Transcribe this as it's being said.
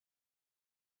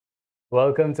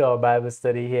Welcome to our Bible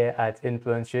study here at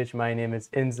Influence Church. My name is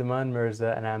Inzemaan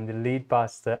Mirza and I'm the lead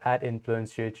pastor at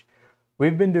Influence Church.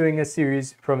 We've been doing a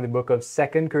series from the book of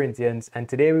 2 Corinthians and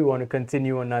today we want to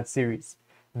continue on that series.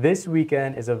 This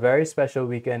weekend is a very special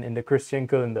weekend in the Christian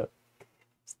calendar.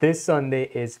 This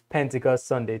Sunday is Pentecost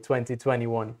Sunday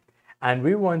 2021 and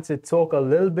we want to talk a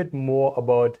little bit more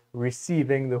about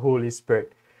receiving the Holy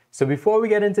Spirit. So before we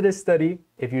get into this study,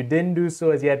 if you didn't do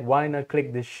so as yet, why not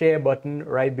click the share button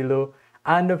right below?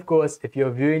 And of course, if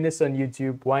you're viewing this on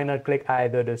YouTube, why not click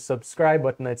either the subscribe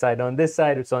button, it's either on this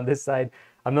side or it's on this side.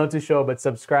 I'm not too sure, but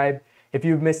subscribe. If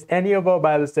you've missed any of our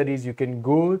Bible studies, you can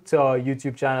go to our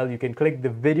YouTube channel, you can click the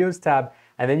videos tab,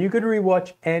 and then you could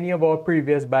rewatch any of our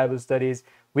previous Bible studies.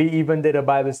 We even did a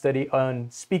Bible study on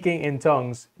speaking in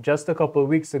tongues just a couple of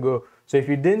weeks ago. So if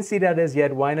you didn't see that as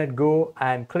yet, why not go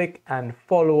and click and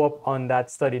follow up on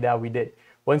that study that we did.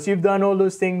 Once you've done all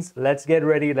those things, let's get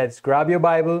ready. Let's grab your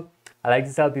Bible. I like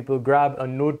to tell people, grab a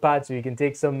notepad so you can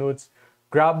take some notes.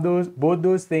 Grab both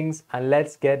those things and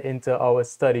let's get into our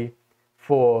study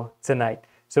for tonight.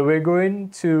 So we're going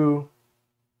to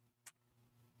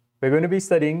be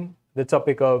studying the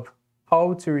topic of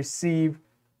how to receive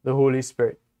the Holy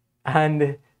Spirit.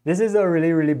 And this is a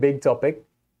really, really big topic.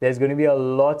 There's going to be a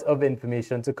lot of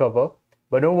information to cover,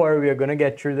 but don't worry, we are going to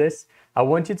get through this. I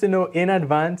want you to know in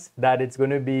advance that it's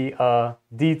going to be a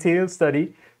detailed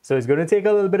study. So it's going to take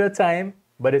a little bit of time,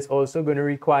 but it's also going to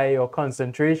require your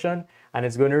concentration and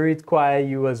it's going to require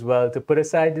you as well to put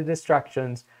aside the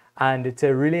distractions and to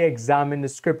really examine the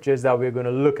scriptures that we're going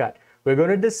to look at. We're going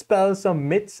to dispel some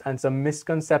myths and some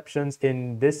misconceptions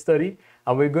in this study,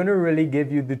 and we're going to really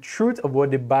give you the truth of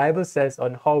what the Bible says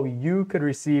on how you could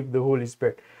receive the Holy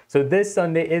Spirit. So this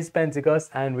Sunday is Pentecost,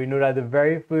 and we know that the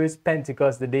very first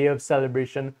Pentecost, the day of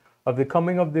celebration of the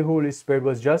coming of the Holy Spirit,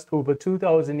 was just over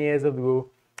 2,000 years ago,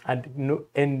 and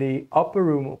in the upper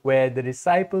room where the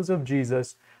disciples of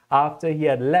Jesus, after he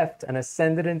had left and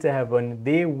ascended into heaven,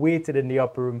 they waited in the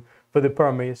upper room for the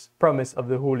promise of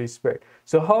the Holy Spirit.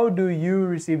 So how do you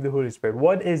receive the Holy Spirit?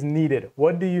 What is needed?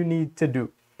 What do you need to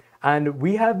do? And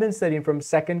we have been studying from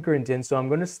 2 Corinthians, so I'm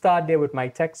going to start there with my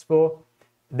text for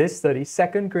this study,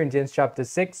 2 Corinthians chapter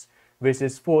 6,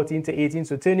 verses 14 to 18.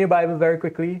 So turn your Bible very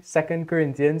quickly, 2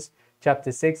 Corinthians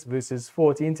chapter 6, verses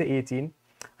 14 to 18.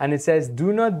 And it says,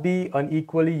 "Do not be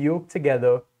unequally yoked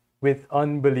together with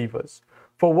unbelievers.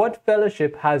 For what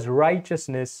fellowship has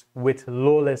righteousness with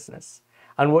lawlessness?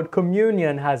 And what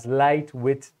communion has light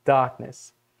with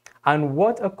darkness? And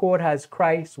what accord has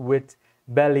Christ with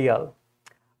Belial?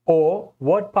 Or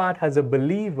what part has a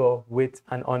believer with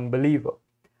an unbeliever?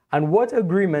 And what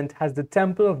agreement has the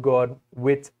temple of God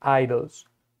with idols?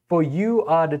 For you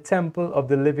are the temple of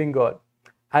the living God.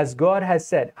 As God has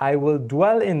said, I will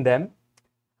dwell in them,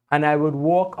 and I will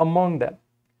walk among them,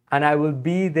 and I will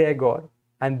be their God,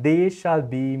 and they shall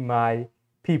be my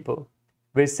people."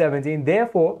 Verse 17,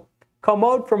 "Therefore, come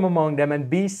out from among them and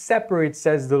be separate,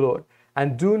 says the Lord,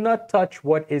 and do not touch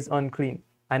what is unclean,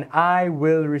 and I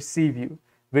will receive you."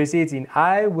 Verse 18,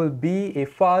 "I will be a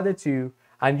father to you,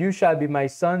 and you shall be my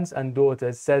sons and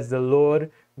daughters, says the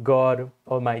Lord God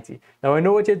Almighty." Now I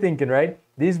know what you're thinking, right?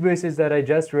 These verses that I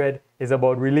just read is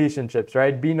about relationships,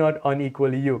 right? Be not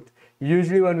unequally yoked.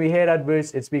 Usually when we hear that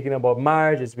verse, it's speaking about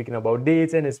marriage, it's speaking about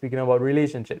dating, it's speaking about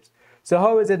relationships. So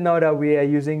how is it now that we are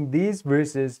using these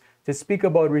verses to speak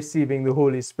about receiving the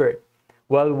Holy Spirit?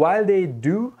 Well, while they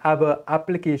do have an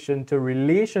application to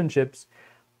relationships,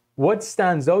 what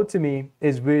stands out to me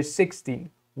is verse 16,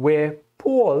 where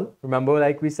Paul, remember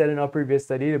like we said in our previous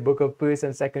study, the book of 1st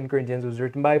and 2nd Corinthians was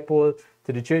written by Paul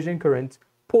to the church in Corinth.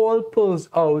 Paul pulls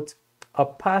out a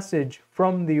passage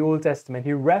from the Old Testament.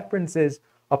 He references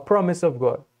a promise of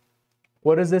God.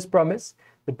 What is this promise?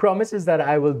 The promise is that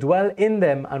I will dwell in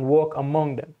them and walk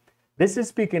among them. This is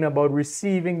speaking about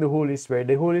receiving the Holy Spirit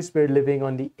living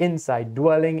on the inside,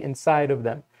 dwelling inside of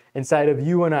them, inside of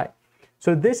you and I.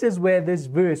 So this is where this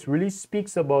verse really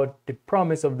speaks about the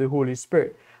promise of the Holy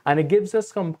Spirit. And it gives us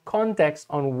some context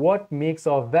on what makes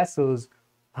our vessels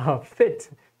fit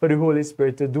for the Holy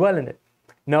Spirit to dwell in it.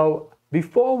 Now,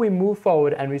 before we move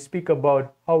forward and we speak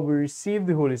about how we receive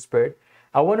the Holy Spirit,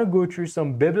 I want to go through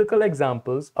some biblical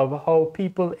examples of how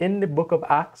people in the book of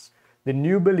Acts, the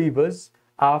new believers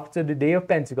after the day of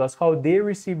Pentecost, how they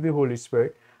received the Holy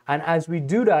Spirit. And as we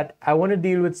do that, I want to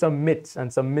deal with some myths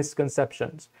and some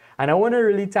misconceptions. And I want to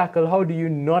really tackle how do you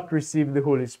not receive the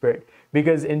Holy Spirit?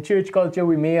 Because in church culture,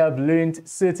 we may have learned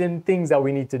certain things that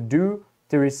we need to do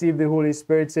to receive the Holy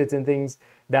Spirit, certain things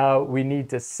that we need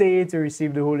to say to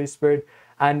receive the Holy Spirit.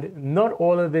 And not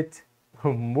all of it,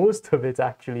 most of it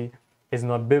actually, is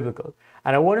not biblical.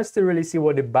 And I want us to really see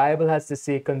what the Bible has to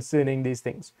say concerning these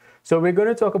things. So we're going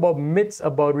to talk about myths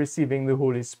about receiving the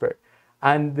Holy Spirit.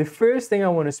 And the first thing I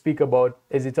want to speak about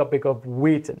is the topic of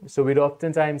waiting. So we'd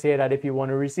oftentimes hear that if you want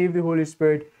to receive the Holy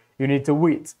Spirit, you need to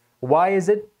wait. Why is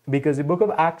it? Because the book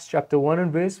of Acts chapter 1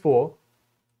 and verse 4,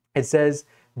 it says,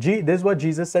 this is what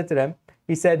Jesus said to them.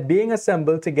 He said, being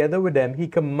assembled together with them, he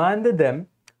commanded them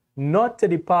not to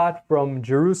depart from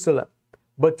Jerusalem,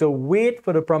 but to wait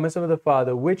for the promise of the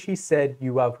Father, which he said,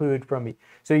 you have heard from me.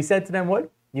 So he said to them,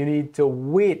 what? You need to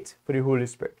wait for the Holy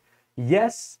Spirit.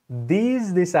 Yes,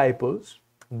 these disciples,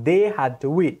 they had to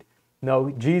wait. Now,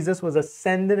 Jesus was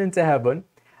ascended into heaven,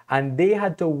 and they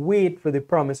had to wait for the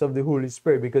promise of the Holy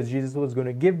Spirit because Jesus was going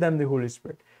to give them the Holy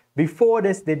Spirit. Before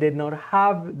this, they did not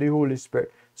have the Holy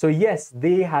Spirit. So yes,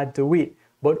 they had to wait.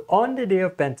 But on the day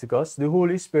of Pentecost, the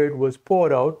Holy Spirit was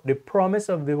poured out. The promise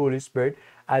of the Holy Spirit,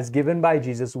 as given by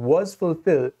Jesus, was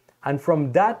fulfilled. And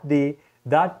from that day,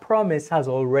 that promise has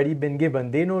already been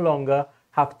given. They no longer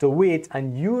have to wait,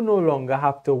 and you no longer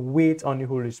have to wait on the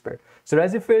Holy Spirit. So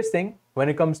that's the first thing when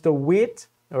it comes to wait,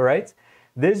 all right?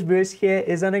 This verse here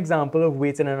is an example of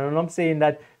waiting, and I'm not saying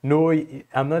that no, you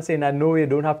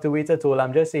don't have to wait at all.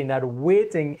 I'm just saying that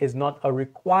waiting is not a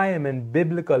requirement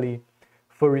biblically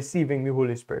for receiving the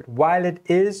Holy Spirit. While it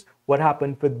is what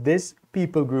happened for this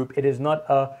people group, it is not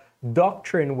a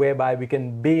doctrine whereby we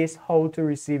can base how to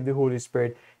receive the Holy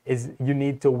Spirit. Is you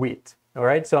need to wait. All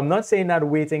right. So I'm not saying that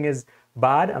waiting is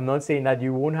bad. I'm not saying that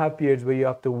you won't have periods where you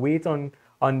have to wait on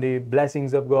the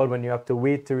blessings of God, when you have to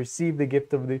wait to receive the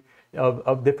gift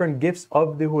of different gifts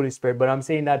of the Holy Spirit. But I'm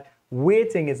saying that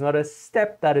waiting is not a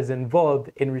step that is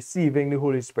involved in receiving the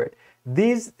Holy Spirit.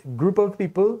 These group of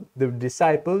people, the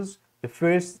disciples, the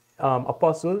first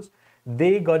apostles,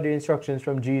 they got the instructions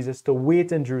from Jesus to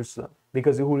wait in Jerusalem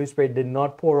because the Holy Spirit did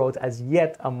not pour out as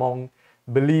yet among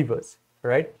believers,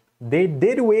 right? They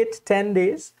did wait 10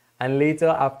 days, and later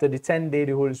after the 10th day,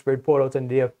 the Holy Spirit poured out on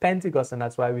the day of Pentecost, and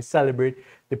that's why we celebrate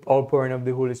the outpouring of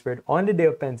the Holy Spirit on the day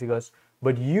of Pentecost.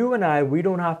 But you and I, we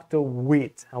don't have to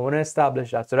wait. I want to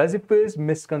establish that. So that's the first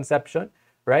misconception,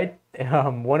 right?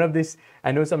 One of these,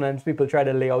 I know sometimes people try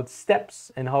to lay out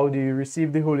steps and how do you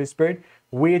receive the Holy Spirit.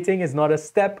 Waiting is not a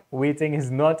step. Waiting is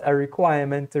not a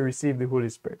requirement to receive the Holy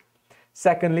Spirit.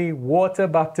 Secondly, water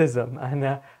baptism.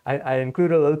 And I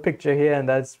include a little picture here, and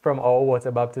that's from our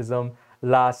water baptism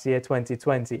last year,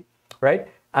 2020, right?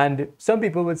 And some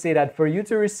people would say that for you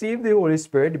to receive the Holy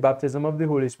Spirit, the baptism of the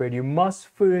Holy Spirit, you must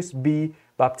first be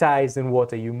baptized in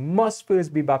water. You must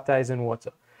first be baptized in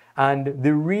water. And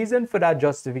the reason for that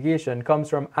justification comes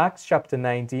from Acts chapter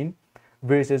 19,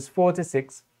 verses 4 to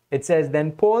 6. It says,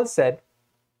 then Paul said,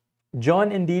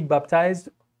 John indeed baptized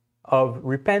of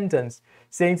repentance,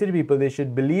 saying to the people they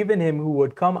should believe in him who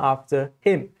would come after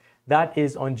him, that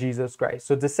is, on Jesus Christ.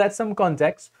 So to set some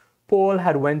context, Paul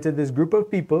had went to this group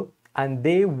of people, and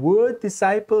they were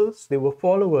disciples, they were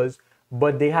followers,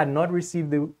 but they had not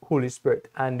received the Holy Spirit.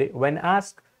 And when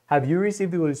asked, have you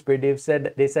received the Holy Spirit?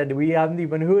 They said, we haven't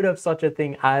even heard of such a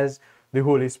thing as the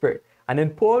Holy Spirit. And then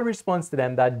Paul responds to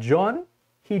them that John,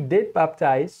 he did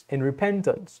baptize in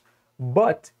repentance,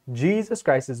 but Jesus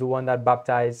Christ is the one that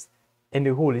baptized in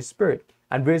the Holy Spirit.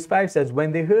 And verse 5 says,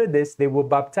 when they heard this, they were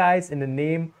baptized in the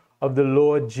name of the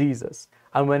Lord Jesus.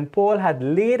 And when Paul had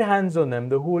laid hands on them,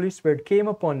 the Holy Spirit came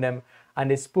upon them, and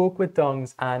they spoke with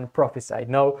tongues and prophesied.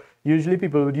 Now, usually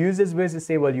people would use this verse to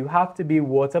say, well, you have to be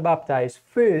water baptized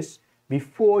first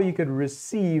before you could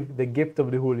receive the gift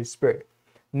of the Holy Spirit.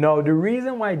 Now, the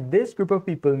reason why this group of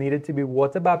people needed to be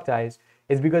water baptized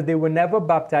is because they were never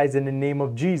baptized in the name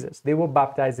of Jesus. They were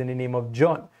baptized in the name of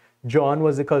John. John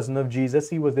was the cousin of Jesus.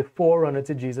 He was the forerunner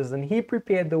to Jesus, and he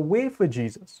prepared the way for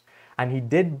Jesus. And he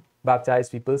did baptize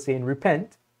people, saying,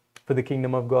 repent, for the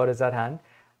kingdom of God is at hand.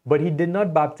 But he did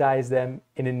not baptize them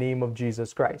in the name of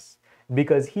Jesus Christ,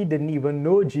 because he didn't even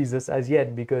know Jesus as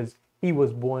yet, because he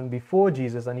was born before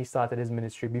Jesus and he started his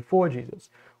ministry before Jesus.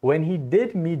 When he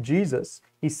did meet Jesus,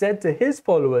 he said to his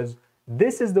followers,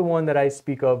 this is the one that I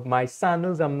speak of. My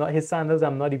sandals, his sandals,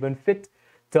 I'm not even fit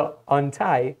to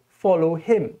untie. Follow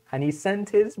him. And he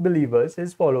sent his believers,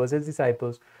 his followers, his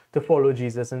disciples to follow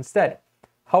Jesus instead.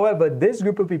 However, this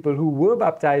group of people who were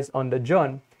baptized under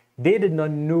John, they did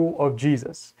not know of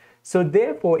Jesus. So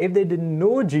therefore, if they didn't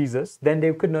know Jesus, then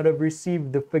they could not have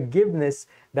received the forgiveness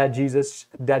that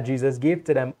Jesus gave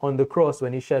to them on the cross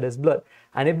when he shed his blood.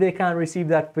 And if they can't receive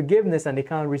that forgiveness and they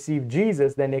can't receive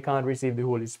Jesus, then they can't receive the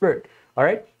Holy Spirit. All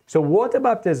right? So water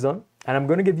baptism, and I'm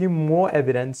going to give you more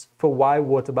evidence for why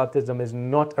water baptism is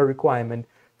not a requirement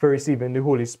for receiving the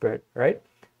Holy Spirit. Right?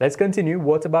 Let's continue.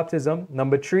 Water baptism.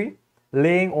 Number 3,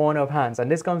 laying on of hands.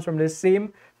 And this comes from the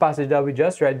same passage that we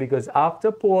just read, because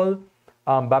after Paul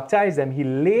baptized them, he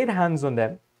laid hands on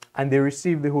them and they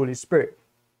received the Holy Spirit.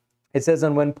 It says,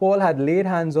 and when Paul had laid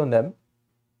hands on them,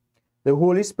 the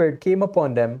Holy Spirit came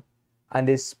upon them and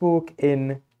they spoke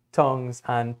in tongues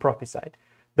and prophesied.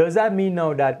 Does that mean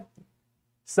now that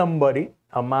somebody,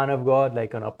 a man of God,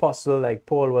 like an apostle, like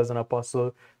Paul was an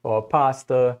apostle, or a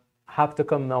pastor, have to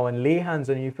come now and lay hands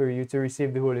on you for you to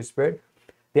receive the Holy Spirit?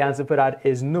 The answer for that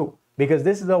is no, because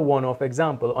this is a one-off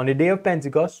example. On the day of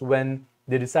Pentecost, when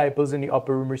the disciples in the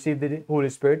upper room received the Holy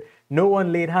Spirit, no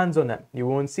one laid hands on them. You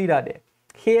won't see that there.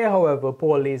 Here, however,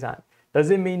 Paul lays hands. Does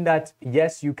it mean that,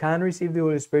 yes, you can receive the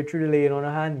Holy Spirit through the laying on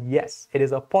of hand? Yes, it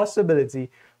is a possibility,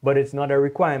 but it's not a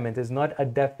requirement. It's not a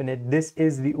definite, this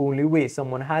is the only way.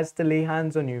 Someone has to lay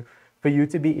hands on you for you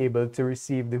to be able to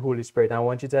receive the Holy Spirit. And I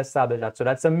want you to establish that. So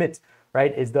that's a myth,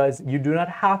 right? You do not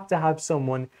have to have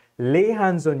someone lay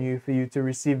hands on you for you to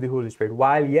receive the Holy Spirit.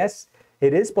 While, yes,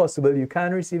 it is possible you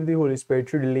can receive the Holy Spirit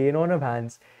through the laying on of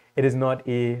hands, it is not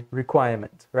a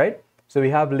requirement, right? So we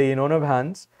have laying on of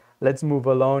hands. Let's move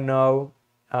along now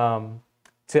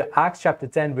to Acts chapter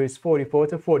 10, verse 44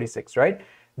 to 46, right?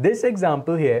 This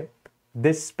example here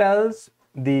dispels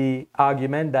the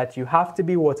argument that you have to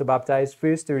be water baptized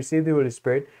first to receive the Holy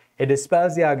Spirit. It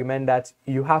dispels the argument that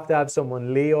you have to have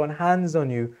someone lay on hands on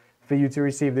you for you to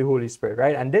receive the Holy Spirit,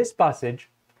 right? And this passage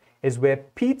is where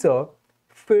Peter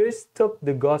first took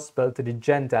the gospel to the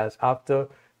Gentiles after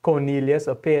Cornelius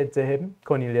appeared to him.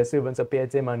 Cornelius' servants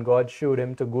appeared to him and God showed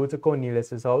him to go to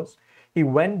Cornelius' house. He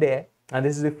went there, and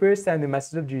this is the first time the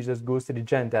message of Jesus goes to the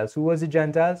Gentiles. Who was the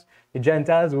Gentiles? The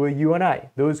Gentiles were you and I,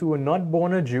 those who were not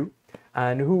born a Jew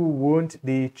and who weren't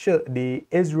the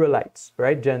Israelites,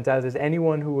 right? Gentiles is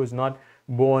anyone who was not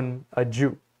born a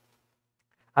Jew.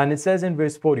 And it says in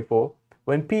verse 44,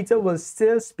 when Peter was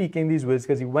still speaking these words,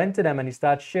 because he went to them and he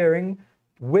started sharing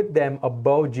with them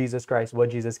about Jesus Christ,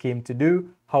 what Jesus came to do,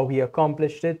 how he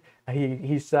accomplished it.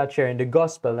 He started sharing the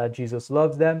gospel, that Jesus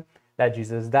loves them, that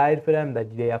Jesus died for them,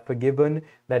 that they are forgiven,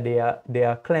 that they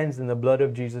are cleansed in the blood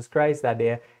of Jesus Christ, that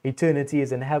their eternity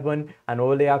is in heaven, and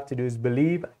all they have to do is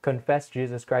believe, confess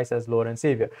Jesus Christ as Lord and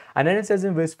Savior. And then it says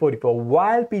in verse 44,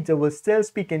 while Peter was still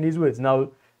speaking these words,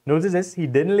 now notice this, he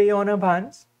didn't lay on of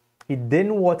hands, he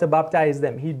didn't water baptize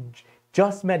them, he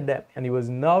just met them, and he was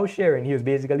now sharing, he was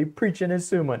basically preaching his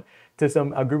sermon to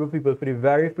a group of people for the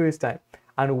very first time.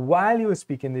 And while he was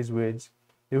speaking these words,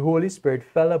 the Holy Spirit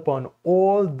fell upon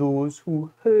all those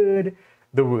who heard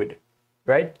the word,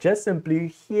 right? Just simply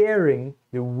hearing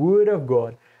the word of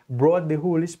God brought the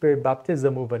Holy Spirit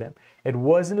baptism over them. It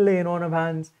wasn't laying on of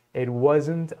hands, it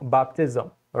wasn't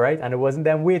baptism, all right? And it wasn't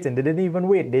them waiting. They didn't even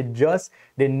wait. They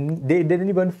didn't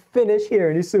even finish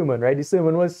hearing the sermon, right? The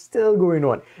sermon was still going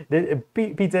on.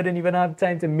 Peter didn't even have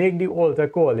time to make the altar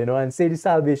call, and say the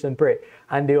salvation prayer.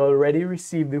 And they already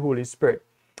received the Holy Spirit.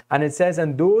 And it says,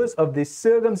 and those of the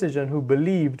circumcision who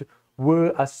believed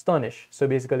were astonished. So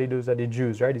basically those are the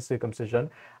Jews, right? The circumcision.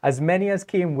 As many as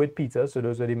came with Peter, so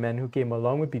those were the men who came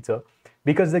along with Peter,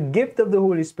 because the gift of the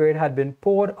Holy Spirit had been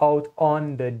poured out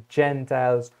on the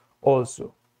Gentiles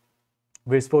also.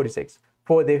 Verse 46,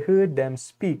 for they heard them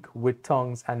speak with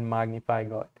tongues and magnify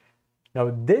God.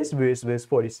 Now this verse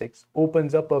 46,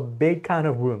 opens up a big can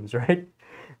of worms, right?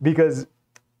 Because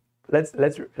let's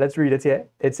read it here.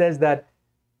 It says that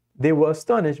they were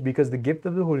astonished because the gift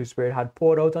of the Holy Spirit had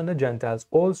poured out on the Gentiles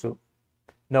also.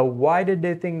 Now, why did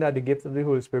they think that the gift of the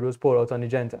Holy Spirit was poured out on the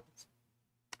Gentiles?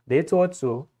 They thought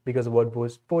so because of what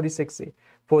verse 46 says.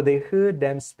 For they heard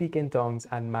them speak in tongues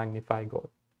and magnify God.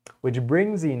 Which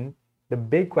brings in the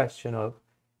big question of,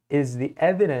 is the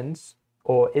evidence,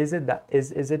 or is it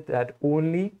that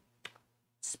only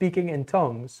speaking in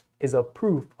tongues is a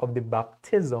proof of the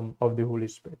baptism of the Holy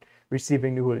Spirit,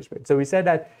 receiving the Holy Spirit? So we said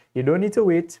that you don't need to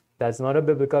wait. That's not a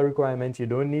biblical requirement. You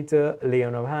don't need to lay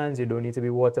on of hands. You don't need to be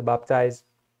water baptized.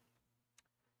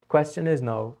 The question is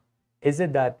now, is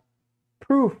it that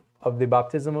proof of the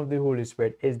baptism of the Holy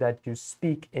Spirit is that you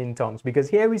speak in tongues? Because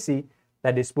here we see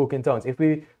that they spoke in tongues. If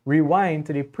we rewind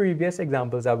to the previous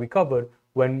examples that we covered,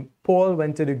 when Paul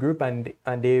went to the group and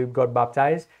they got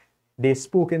baptized, they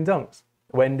spoke in tongues.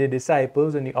 When the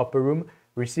disciples in the upper room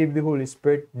received the Holy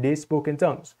Spirit, they spoke in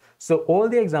tongues. So all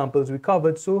the examples we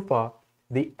covered so far,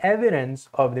 the evidence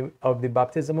of the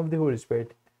baptism of the Holy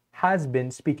Spirit has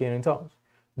been speaking in tongues.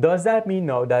 Does that mean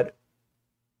now that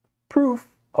proof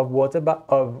of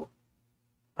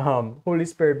Holy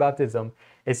Spirit baptism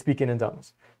is speaking in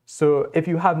tongues? So if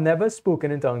you have never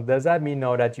spoken in tongues, does that mean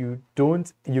now that you've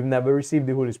never received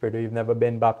the Holy Spirit, or you've never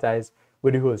been baptized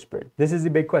with the Holy Spirit? This is the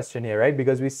big question here, right?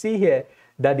 Because we see here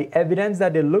that the evidence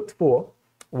that they looked for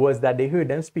was that they heard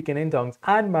them speaking in tongues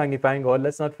and magnifying God.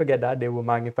 Let's not forget that they were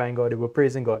magnifying God, they were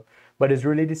praising God. But it's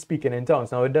really the speaking in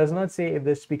tongues. Now, it does not say if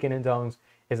the speaking in tongues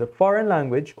is a foreign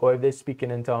language or if the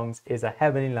speaking in tongues is a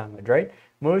heavenly language, right?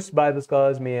 Most Bible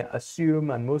scholars may assume,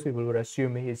 and most people would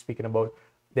assume they're speaking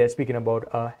about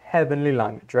a heavenly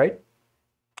language, right?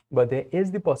 But there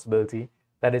is the possibility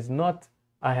that it's not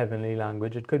a heavenly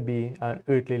language. It could be an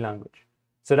earthly language.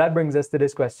 So that brings us to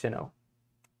this question now.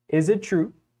 Is it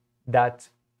true that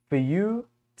for you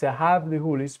to have the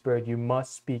Holy Spirit, you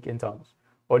must speak in tongues?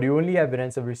 Or the only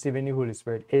evidence of receiving the Holy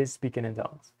Spirit is speaking in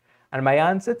tongues? And my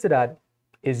answer to that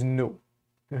is no,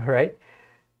 right?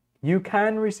 You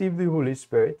can receive the Holy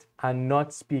Spirit and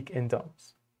not speak in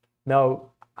tongues. Now,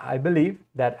 I believe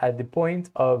that at the point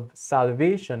of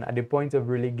salvation, at the point of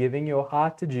really giving your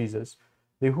heart to Jesus,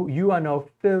 you are now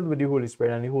filled with the Holy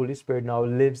Spirit, and the Holy Spirit now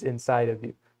lives inside of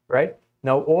you, right?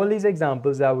 Now, all these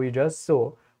examples that we just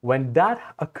saw, when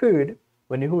that occurred,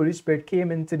 when the Holy Spirit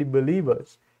came into the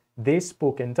believers, they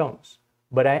spoke in tongues.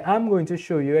 But I am going to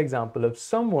show you an example of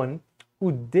someone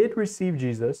who did receive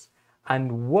Jesus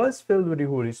and was filled with the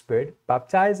Holy Spirit,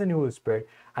 baptized in the Holy Spirit,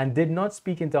 and did not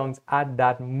speak in tongues at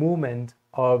that moment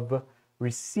of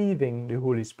receiving the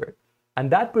Holy Spirit. And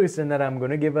that person that I'm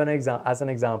going to give as an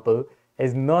example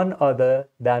is none other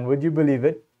than, would you believe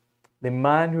it, the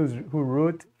man who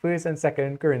wrote 1st and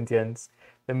 2nd Corinthians,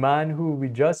 the man who we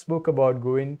just spoke about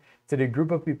going to the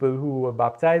group of people who were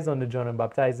baptized under John and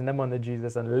baptizing them under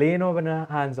Jesus and laying over their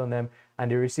hands on them and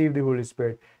they received the Holy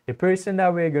Spirit. The person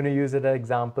that we're going to use as an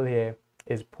example here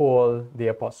is Paul the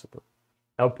Apostle.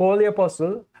 Now, Paul the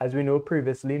Apostle, as we know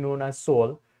previously known as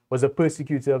Saul, was a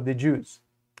persecutor of the Jews.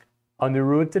 On the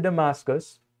road to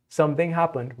Damascus, something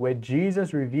happened where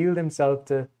Jesus revealed himself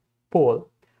to Paul,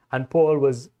 and Paul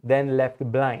was then left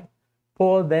blind.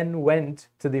 Paul then went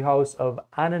to the house of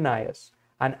Ananias,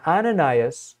 and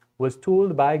Ananias was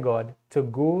told by God to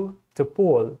go to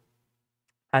Paul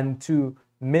and to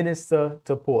minister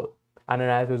to Paul.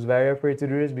 Ananias was very afraid to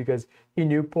do this because he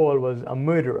knew Paul was a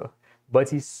murderer, but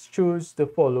he chose to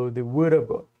follow the word of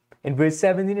God. In verse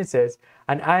 17 it says,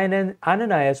 "And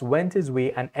Ananias went his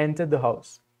way and entered the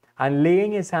house, and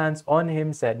laying his hands on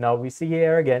him said," now we see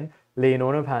here again, laying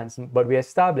on of hands, but we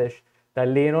established that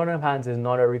laying on of hands is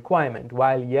not a requirement.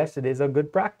 While yes, it is a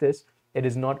good practice, it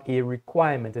is not a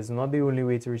requirement. It's not the only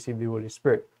way to receive the Holy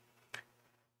Spirit.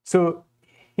 So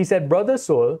he said, "Brother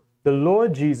Saul, the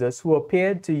Lord Jesus, who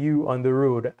appeared to you on the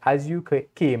road as you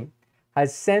came,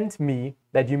 has sent me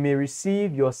that you may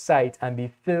receive your sight and be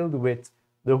filled with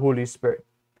the Holy Spirit."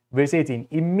 Verse 18,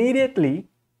 "Immediately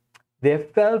there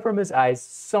fell from his eyes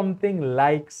something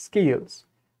like scales,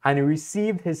 and he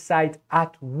received his sight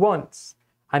at once,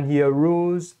 and he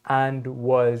arose and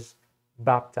was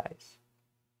baptized."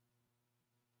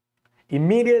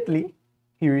 Immediately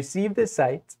he received his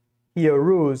sight, he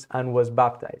arose and was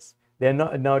baptized.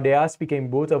 Now they are speaking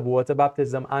both of water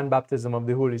baptism and baptism of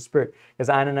the Holy Spirit. Because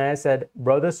Ananias said,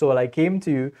 "Brother Saul, I came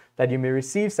to you that you may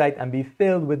receive sight and be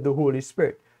filled with the Holy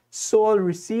Spirit." Saul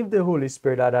received the Holy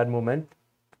Spirit at that moment,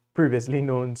 previously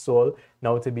known Saul,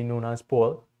 now to be known as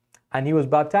Paul. And he was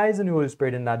baptized in the Holy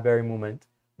Spirit in that very moment.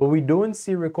 But we don't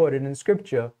see recorded in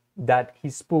Scripture that he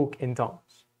spoke in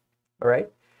tongues. All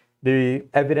right? The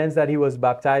evidence that he was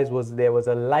baptized was there was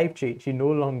a life change. He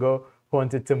no longer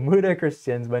wanted to murder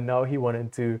Christians, but now he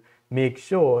wanted to make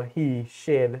sure he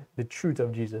shared the truth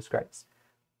of Jesus Christ.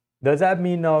 Does that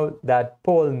mean now that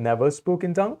Paul never spoke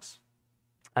in tongues?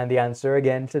 And the answer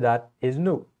again to that is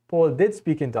no. Paul did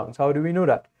speak in tongues. How do we know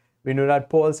that? We know that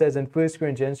Paul says in 1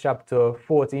 Corinthians chapter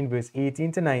 14, verse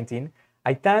 18 to 19,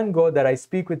 "I thank God that I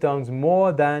speak with tongues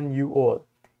more than you all.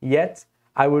 Yet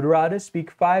I would rather speak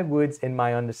 5 words in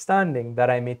my understanding, that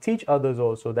I may teach others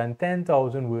also, than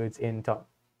 10,000 words in tongue."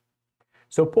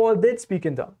 So Paul did speak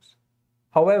in tongues.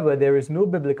 However, there is no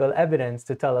biblical evidence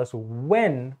to tell us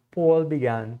when Paul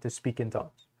began to speak in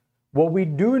tongues. What we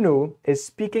do know is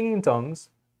speaking in tongues,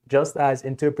 just as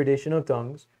interpretation of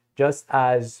tongues, just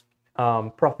as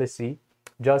prophecy,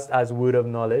 just as word of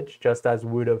knowledge, just as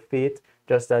word of faith,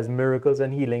 just as miracles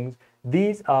and healings,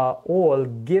 these are all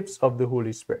gifts of the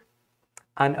Holy Spirit.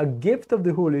 And a gift of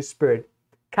the Holy Spirit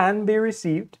can be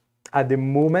received at the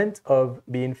moment of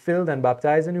being filled and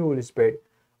baptized in the Holy Spirit,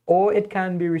 or it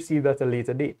can be received at a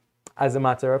later date. As a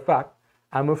matter of fact,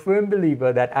 I'm a firm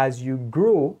believer that as you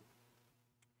grow,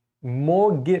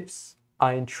 more gifts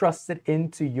are entrusted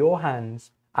into your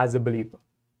hands as a believer.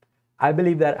 I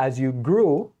believe that as you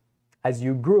grow,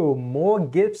 more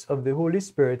gifts of the Holy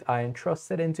Spirit are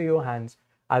entrusted into your hands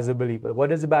as a believer. What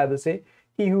does the Bible say?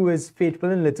 "He who is faithful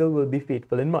in little will be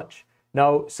faithful in much."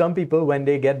 Now, some people, when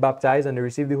they get baptized and they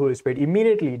receive the Holy Spirit,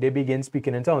 immediately they begin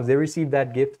speaking in tongues. They receive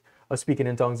that gift of speaking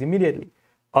in tongues immediately.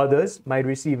 Others might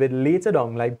receive it later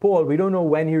on, like Paul. We don't know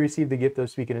when he received the gift of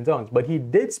speaking in tongues, but he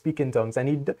did speak in tongues,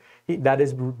 and that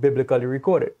is biblically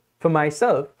recorded. For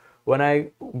myself, when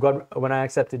I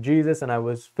accepted Jesus and I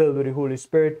was filled with the Holy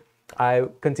Spirit, I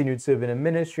continued serving in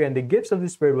ministry, and the gifts of the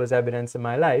Spirit was evidence in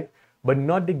my life, but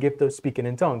not the gift of speaking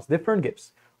in tongues, different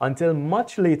gifts. Until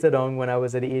much later on, when I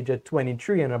was at the age of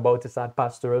 23 and about to start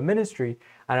pastoral ministry,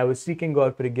 and I was seeking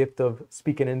God for the gift of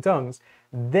speaking in tongues,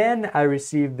 then I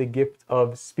received the gift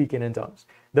of speaking in tongues.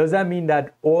 Does that mean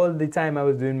that all the time I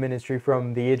was doing ministry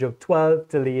from the age of 12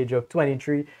 till the age of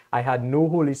 23, I had no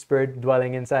Holy Spirit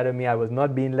dwelling inside of me? I was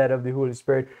not being led of the Holy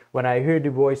Spirit. When I heard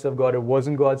the voice of God, it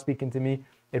wasn't God speaking to me.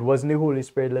 It wasn't the Holy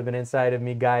Spirit living inside of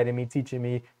me, guiding me, teaching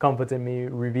me, comforting me,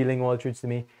 revealing all truths to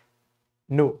me.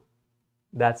 No,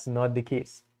 that's not the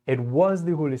case. It was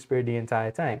the Holy Spirit the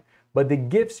entire time. But the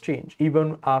gifts change.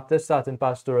 Even after starting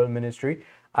pastoral ministry,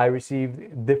 I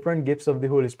received different gifts of the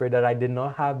Holy Spirit that I did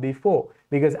not have before.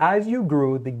 Because as you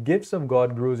grow, the gifts of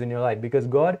God grows in your life. Because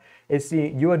God is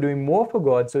seeing you are doing more for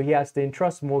God, so he has to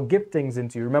entrust more giftings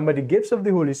into you. Remember, the gifts of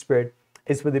the Holy Spirit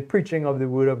is for the preaching of the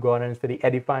word of God, and it's for the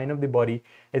edifying of the body.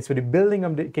 It's for the building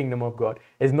of the kingdom of God.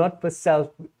 It's not for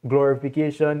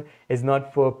self-glorification. It's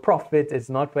not for profit. It's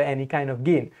not for any kind of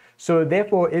gain. So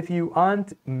therefore, if you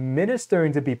aren't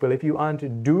ministering to people, if you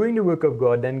aren't doing the work of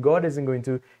God, then God isn't going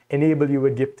to enable you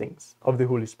with giftings of the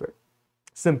Holy Spirit.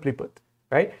 Simply put,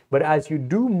 right? But as you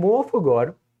do more for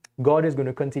God, God is going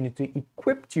to continue to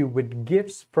equip you with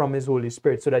gifts from his Holy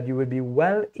Spirit so that you will be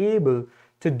well able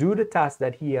to do the task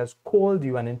that he has called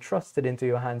you and entrusted into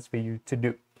your hands for you to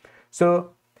do.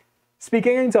 So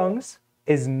speaking in tongues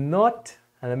is not,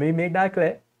 and let me make that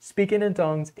clear, speaking in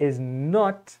tongues is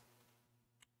not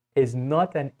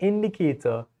an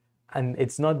indicator, and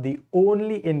it's not the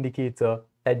only indicator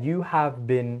that you have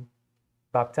been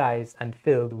baptized and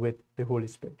filled with the Holy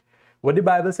Spirit. What the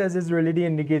Bible says is really the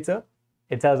indicator.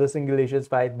 It tells us in Galatians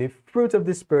 5, the fruit of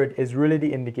the Spirit is really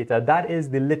the indicator. That is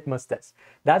the litmus test.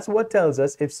 That's what tells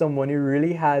us if someone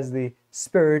really has the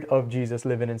Spirit of Jesus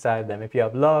living inside them. If you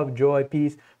have love, joy,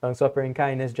 peace, long-suffering,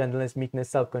 kindness, gentleness, meekness,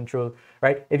 self-control,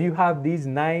 right? If you have these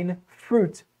 9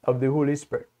 fruit of the Holy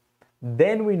Spirit,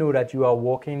 then we know that you are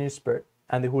walking in Spirit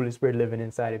and the Holy Spirit living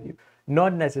inside of you.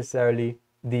 Not necessarily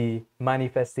the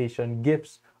manifestation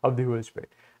gifts of the Holy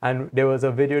Spirit. And there was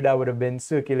a video that would have been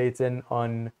circulating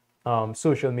on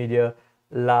social media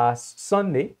last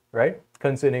Sunday, right,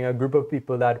 concerning a group of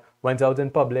people that went out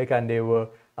in public and they were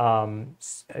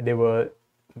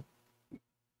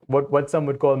what some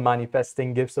would call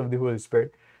manifesting gifts of the Holy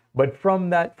Spirit. But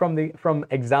from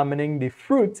examining the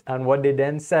fruit and what they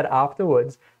then said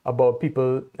afterwards about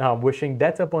people wishing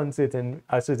death upon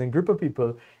a certain group of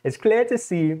people, it's clear to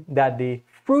see that the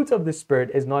fruit of the Spirit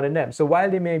is not in them. So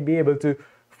while they may be able to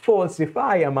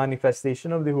falsify a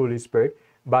manifestation of the Holy Spirit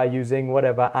by using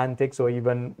whatever antics or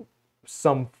even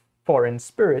some foreign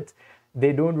spirit,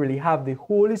 they don't really have the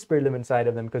Holy Spirit live inside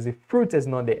of them because the fruit is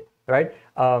not there, right?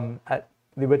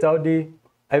 Without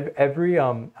every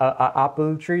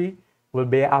apple tree will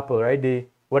bear apple, right?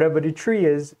 Whatever the tree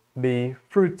is, the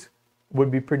fruit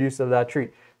would be produced of that tree.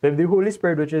 So if the Holy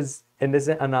Spirit, which is in this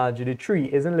analogy, the tree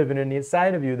isn't living on the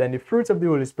inside of you, then the fruits of the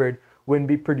Holy Spirit wouldn't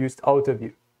be produced out of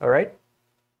you, all right?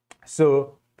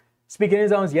 So speaking in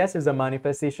tongues, yes, is a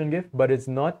manifestation gift, but it's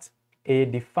not a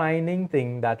defining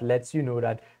thing that lets you know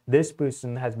that this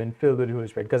person has been filled with the Holy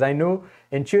Spirit. Because I know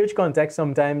in church context,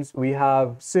 sometimes we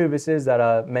have services that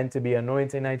are meant to be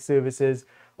anointing night services,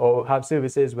 or have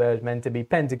services where it's meant to be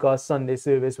Pentecost Sunday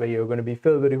service where you're going to be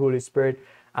filled with the Holy Spirit.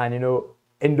 And,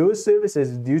 in those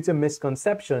services, due to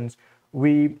misconceptions,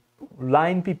 we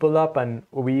line people up and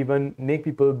we even make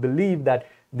people believe that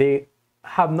they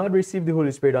have not received the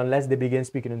Holy Spirit unless they begin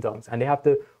speaking in tongues. And they have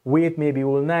to wait maybe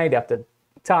all night. They have to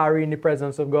tarry in the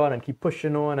presence of God and keep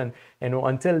pushing on and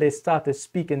until they start to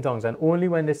speak in tongues. And only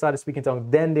when they start to speak in tongues,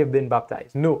 then they've been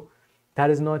baptized. No, that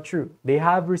is not true. They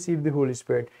have received the Holy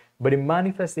Spirit, but the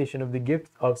manifestation of the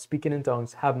gift of speaking in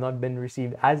tongues have not been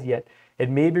received as yet. It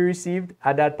may be received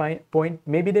at that point.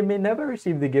 Maybe they may never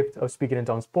receive the gift of speaking in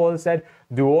tongues. Paul said,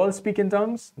 do all speak in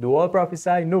tongues? Do all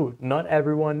prophesy? No, not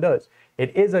everyone does.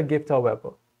 It is a gift,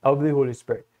 however, of the Holy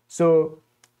Spirit. So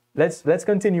let's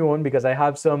continue on, because I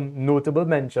have some notable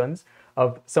mentions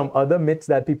of some other myths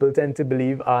that people tend to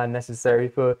believe are necessary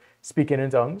for speaking in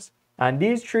tongues. And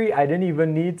these 3, I didn't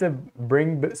even need to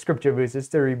bring scripture verses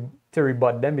to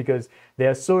rebut them, because they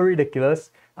are so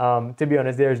ridiculous. To be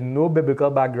honest, there is no biblical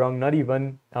background, not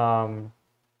even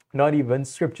not even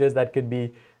scriptures that could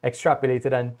be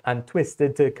extrapolated and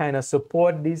twisted to kind of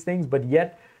support these things, but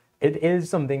yet it is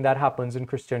something that happens in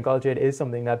Christian culture. It is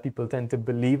something that people tend to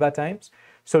believe at times.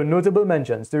 So notable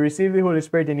mentions: to receive the Holy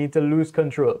Spirit, you need to lose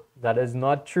control. That is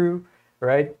not true,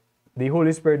 right? The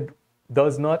Holy Spirit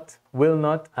does not, will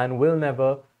not, and will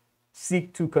never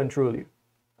seek to control you.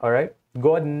 All right?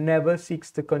 God never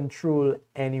seeks to control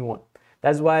anyone.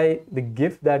 That's why the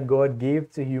gift that God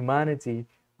gave to humanity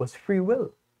was free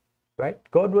will, right?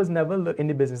 God was never in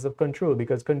the business of control,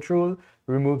 because control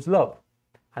removes love.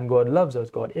 And God loves us.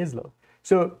 God is love.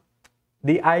 So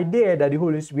the idea that the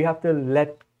Holy Spirit, we have to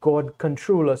let God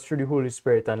control us through the Holy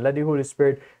Spirit and let the Holy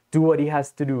Spirit do what he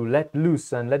has to do, let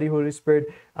loose, and let the Holy Spirit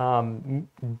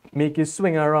make you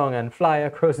swing around and fly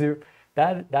across the,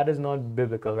 that is not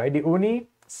biblical, right? The only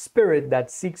spirit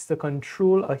that seeks to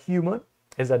control a human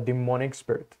is a demonic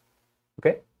spirit,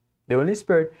 okay? The only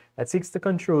spirit that seeks to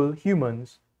control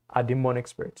humans are demonic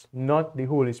spirits, not the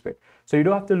Holy Spirit. So you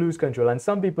don't have to lose control. And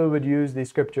some people would use the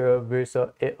scripture verse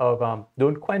of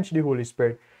don't quench the Holy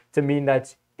Spirit to mean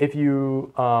that if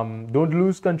you don't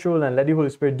lose control and let the Holy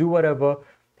Spirit do whatever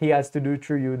he has to do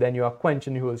through you, then you are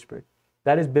quenching the Holy Spirit.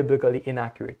 That is biblically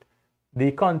inaccurate.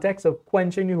 The context of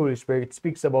quenching the Holy Spirit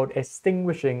speaks about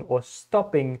extinguishing or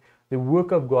stopping the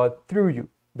work of God through you.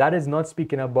 That is not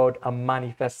speaking about a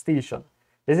manifestation.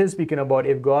 This is speaking about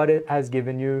if God has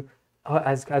given you,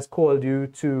 has called you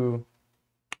to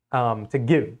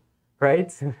give,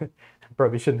 right?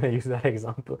 Probably shouldn't have used that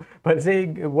example, but say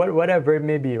whatever it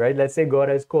may be, right? Let's say God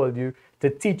has called you to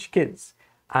teach kids,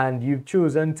 and you've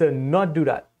chosen to not do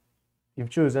that. You've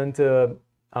chosen to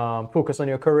focus on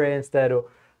your career instead,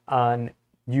 and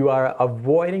you are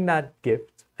avoiding that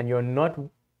gift, and you're not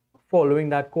following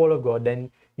that call of God.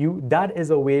 Then that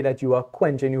is a way that you are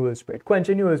quenching the Holy Spirit.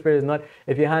 Quenching the Holy Spirit is not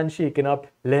if your hand's shaking up,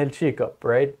 let it shake up,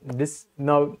 right?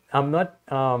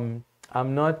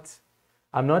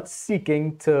 I'm not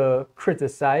seeking to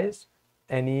criticize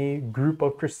any group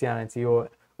of Christianity or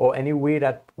any way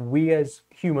that we as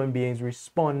human beings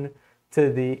respond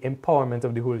to the empowerment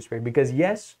of the Holy Spirit. Because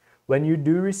yes, when you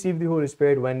do receive the Holy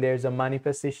Spirit, when there's a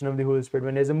manifestation of the Holy Spirit,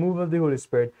 when there's a move of the Holy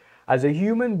Spirit, as a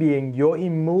human being, your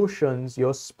emotions,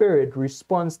 your spirit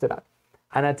responds to that.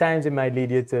 And at times it might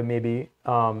lead you to maybe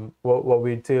what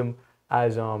we term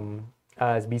as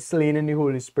be slain in the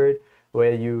Holy Spirit,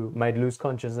 where you might lose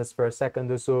consciousness for a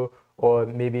second or so, or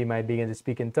maybe you might begin to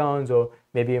speak in tongues, or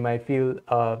maybe you might feel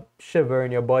a shiver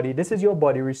in your body. This is your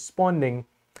body responding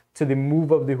to the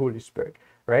move of the Holy Spirit,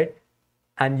 right?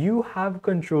 And you have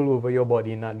control over your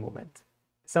body in that moment.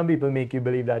 Some people make you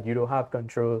believe that you don't have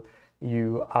control.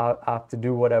 You have to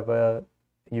do whatever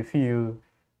you feel.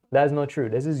 That's not true.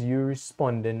 This is you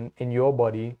responding in your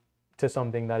body to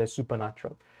something that is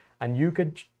supernatural. And you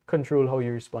could control how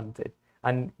you respond to it.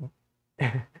 And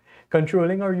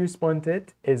controlling how you respond to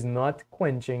it is not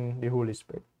quenching the Holy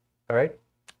Spirit. All right?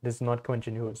 This is not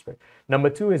quenching the Holy Spirit. Number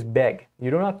 2 is beg.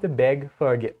 You don't have to beg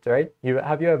for a gift, right?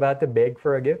 Have you ever had to beg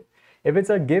for a gift? If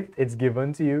it's a gift, it's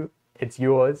given to you. It's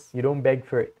yours. You don't beg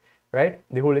for it, right?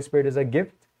 The Holy Spirit is a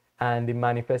gift, and the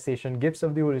manifestation gifts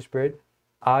of the Holy Spirit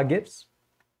are gifts.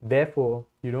 Therefore,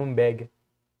 you don't beg.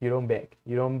 You don't beg.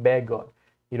 You don't beg God.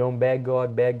 You don't beg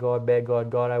God, beg God, beg God.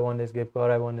 God, I want this gift.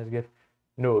 God, I want this gift.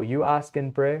 No, you ask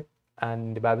in prayer,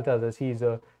 and the Bible tells us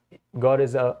God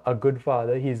is a good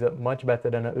father. He's much better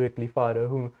than an earthly father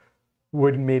who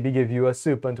would maybe give you a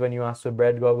serpent when you ask for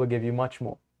bread. God will give you much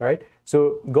more, right?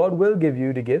 So God will give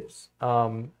you the gifts.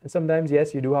 Sometimes,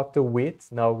 yes, you do have to wait.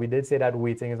 Now, we did say that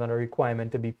waiting is not a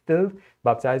requirement to be filled,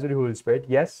 baptized with the Holy Spirit.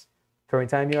 Yes, from the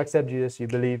time you accept Jesus, you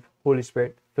believe, Holy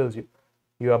Spirit fills you.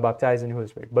 You are baptized in the Holy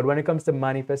Spirit. But when it comes to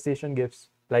manifestation gifts,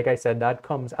 like I said, that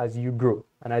comes as you grow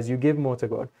and as you give more to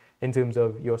God in terms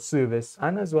of your service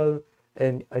and as well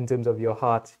in terms of your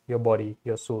heart, your body,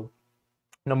 your soul.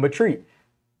 Number 3,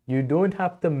 you don't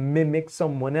have to mimic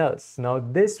someone else. Now,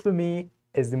 this for me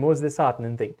is the most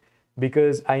disheartening thing,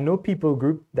 because I know people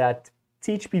group that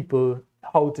teach people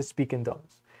how to speak in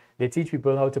tongues. They teach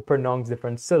people how to pronounce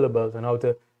different syllables and how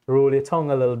to roll your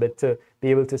tongue a little bit to be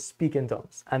able to speak in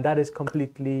tongues. And that is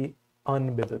completely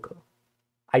unbiblical.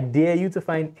 I dare you to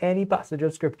find any passage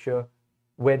of scripture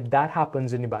where that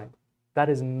happens in the Bible. That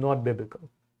is not biblical,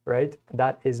 right?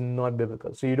 That is not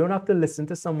biblical. So you don't have to listen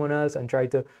to someone else and try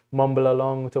to mumble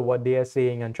along to what they are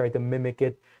saying and try to mimic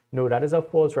it. No, that is a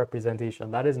false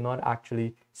representation. That is not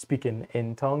actually speaking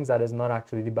in tongues. That is not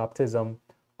actually the baptism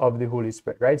of the Holy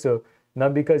Spirit, right? So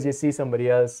not because you see somebody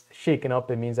else shaking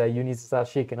up, it means that you need to start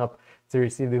shaking up to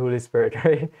receive the Holy Spirit,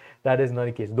 right? That is not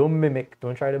the case. Don't mimic.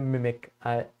 Don't try to mimic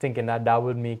thinking that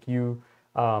will make you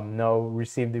now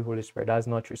receive the Holy Spirit. That's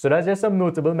not true. So that's just some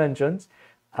notable mentions.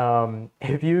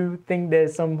 If you think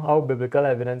there's somehow biblical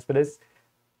evidence for this,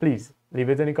 please leave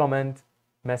it in a comment,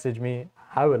 message me.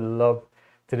 I would love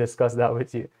to discuss that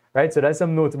with you, right? So that's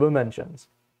some notable mentions.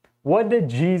 What did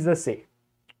Jesus say?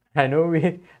 I know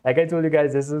like I told you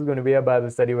guys, this is going to be a Bible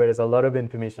study where there's a lot of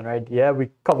information, right? Yeah, we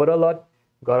covered a lot,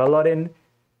 got a lot in,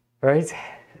 right?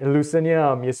 Loosen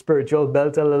your spiritual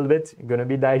belt a little bit. You're going to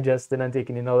be digesting and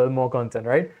taking in a little more content,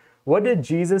 right? What did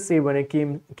Jesus say when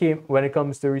it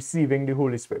comes to receiving the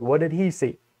Holy Spirit? What did he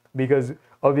say? Because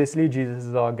obviously Jesus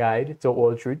is our guide to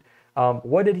all truth.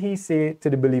 What did he say to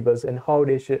the believers, and how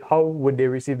would they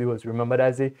receive the Holy Spirit? Remember,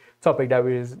 that's the topic that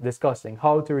we were discussing,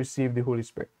 how to receive the Holy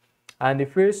Spirit. And the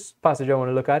first passage I want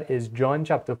to look at is John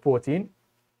chapter 14,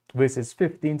 verses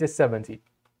 15 to 17.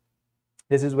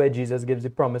 This is where Jesus gives the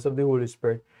promise of the Holy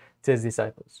Spirit to his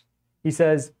disciples. He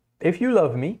says, "If you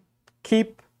love me,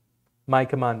 keep my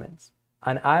commandments,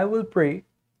 and I will pray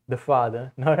the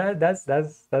Father." Now that's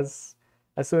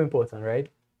so important, right?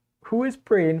 Who is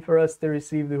praying for us to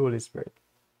receive the Holy Spirit?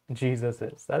 Jesus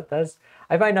is.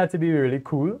 I find that to be really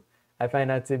cool. I find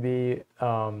that to be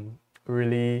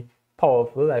really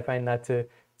powerful. I find that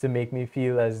to make me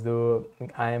feel as though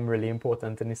I am really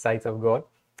important in the sight of God,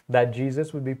 that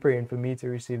Jesus would be praying for me to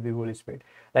receive the Holy Spirit.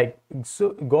 Like, so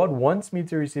God wants me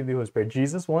to receive the Holy Spirit.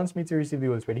 Jesus wants me to receive the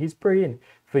Holy Spirit. He's praying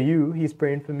for you. He's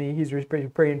praying for me. He's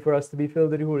praying for us to be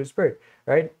filled with the Holy Spirit,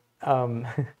 right? And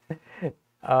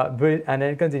then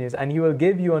it continues, "And he will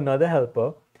give you another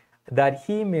helper, that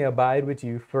he may abide with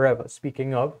you forever."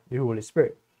 Speaking of the Holy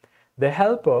Spirit. "The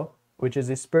helper, which is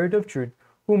the Spirit of truth,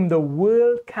 whom the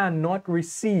world cannot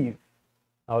receive."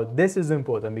 Now, this is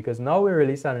important, because now we're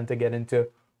really starting to get into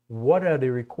what are the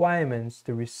requirements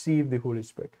to receive the Holy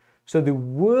Spirit. So the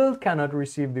world cannot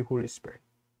receive the Holy Spirit.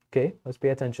 Okay, let's pay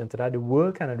attention to that. The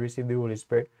world cannot receive the Holy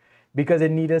Spirit because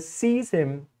it neither sees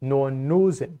him nor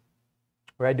knows him.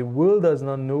 Right? The world does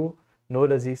not know, nor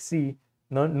does he see,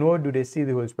 nor do they see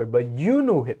the Holy Spirit. But you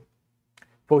know him,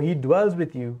 for he dwells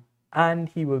with you and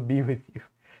he will be with you.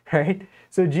 Right?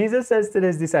 So Jesus says to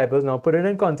his disciples, now put it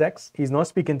in context. He's not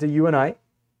speaking to you and I.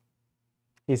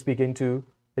 He's speaking to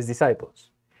his disciples.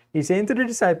 He's saying to the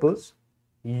disciples,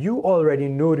 you already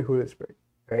know the Holy Spirit,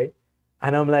 right?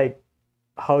 And I'm like,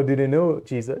 how do they know,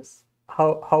 Jesus?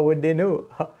 How would they know?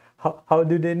 How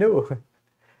do they know?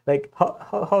 Like,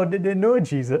 how did they know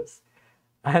Jesus?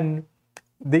 And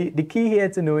the key here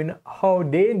to knowing how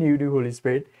they knew the Holy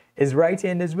Spirit is right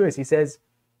here in this verse. He says,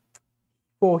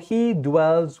 for he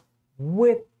dwells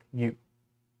with you.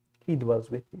 He dwells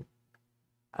with you.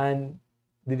 And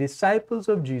the disciples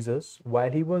of Jesus,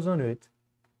 while he was on earth,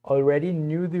 already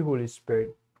knew the Holy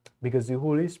Spirit because the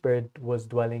Holy Spirit was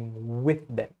dwelling with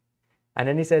them. And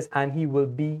then he says, and he will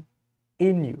be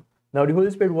in you. Now, the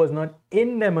Holy Spirit was not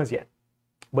in them as yet,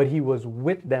 but he was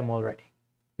with them already.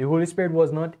 The Holy Spirit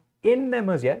was not in them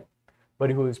as yet, but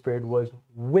the Holy Spirit was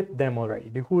with them already.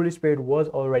 The Holy Spirit was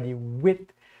already with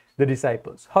the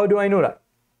disciples. How do I know that?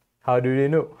 How do they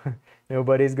know?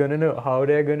 Nobody's going to know. How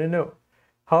they're going to know?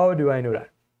 How do I know that?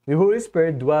 The Holy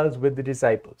Spirit dwells with the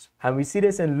disciples. And we see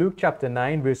this in Luke chapter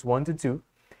 9, verse 1 to 2.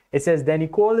 It says, then he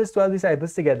called his 12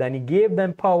 disciples together and he gave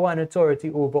them power and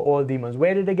authority over all demons.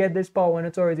 Where did they get this power and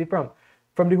authority from?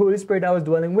 From the Holy Spirit that was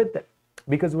dwelling with them.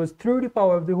 Because it was through the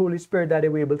power of the Holy Spirit that they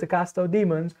were able to cast out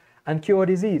demons and cure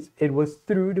disease. It was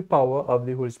through the power of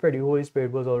the Holy Spirit. The Holy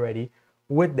Spirit was already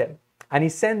with them. And he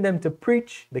sent them to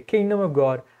preach the kingdom of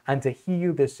God and to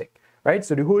heal the sick. Right?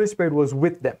 So the Holy Spirit was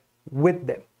with them. With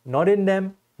them. Not in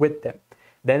them, with them.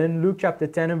 Then in Luke chapter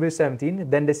 10 and verse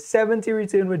 17, then the 70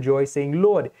 returned with joy, saying,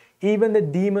 Lord, even the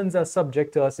demons are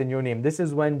subject to us in your name. This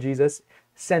is when Jesus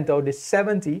sent out the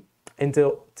 70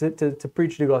 to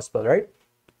preach the gospel, right?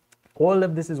 All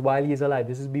of this is while he is alive.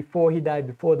 This is before he died,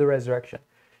 before the resurrection.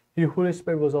 The Holy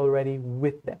Spirit was already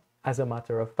with them. As a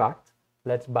matter of fact,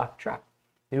 let's backtrack.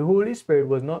 The Holy Spirit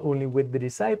was not only with the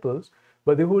disciples,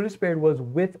 but the Holy Spirit was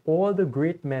with all the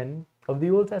great men of the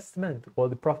Old Testament, all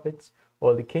the prophets,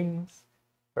 all the kings,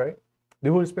 right?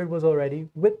 The Holy Spirit was already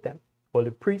with them. All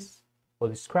the priests, all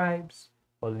the scribes,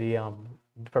 all the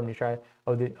from the tribe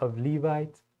of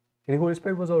Levite. The Holy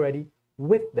Spirit was already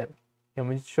with them. Let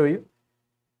me show you.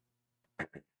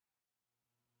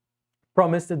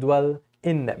 Promised to dwell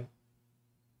in them.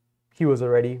 He was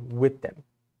already with them,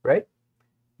 right?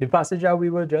 The passage that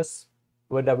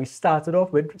we started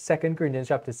off with, 2 Corinthians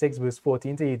chapter 6, verse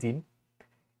 14 to 18,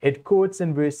 it quotes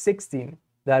in verse 16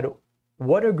 that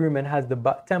what agreement has the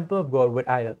temple of God with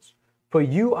idols? For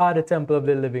you are the temple of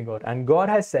the living God. And God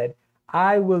has said,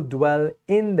 I will dwell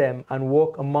in them and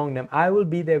walk among them. I will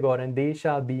be their God and they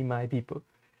shall be my people.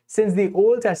 Since the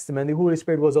Old Testament, the Holy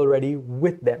Spirit was already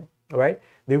with them, all right?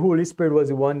 The Holy Spirit was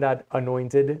the one that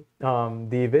anointed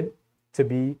David to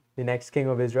be the next king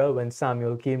of Israel when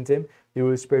Samuel came to him. The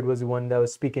Holy Spirit was the one that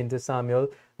was speaking to Samuel.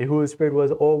 The Holy Spirit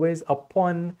was always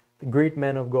upon the great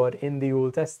men of God in the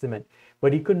Old Testament,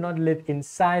 but he could not live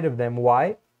inside of them.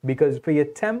 Why? Because for your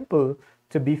temple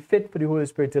to be fit for the Holy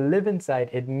Spirit to live inside,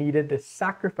 it needed the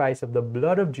sacrifice of the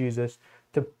blood of Jesus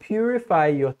to purify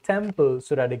your temple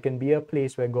so that it can be a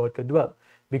place where God could dwell.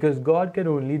 Because God can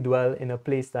only dwell in a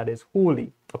place that is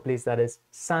holy, a place that is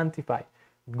sanctified.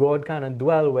 God cannot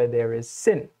dwell where there is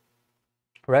sin,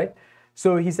 right?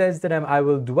 So he says to them, I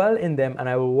will dwell in them and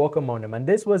I will walk among them. And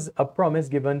this was a promise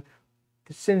given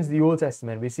since the Old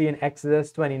Testament. We see in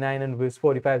Exodus 29 and verse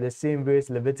 45, the same verse,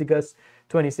 Leviticus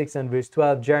 26 and verse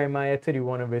 12, Jeremiah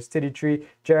 31 and verse 33,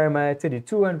 Jeremiah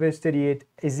 32 and verse 38,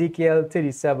 Ezekiel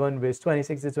 37 verse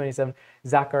 26 to 27,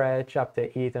 Zechariah chapter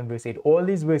 8 and verse 8. All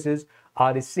these verses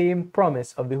are the same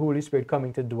promise of the Holy Spirit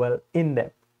coming to dwell in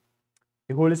them.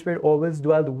 The Holy Spirit always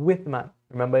dwelled with man.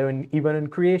 Remember, even in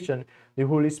creation, the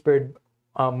Holy Spirit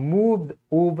moved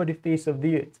over the face of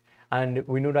the earth. And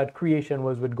we know that creation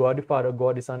was with God the Father,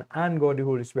 God the Son, and God the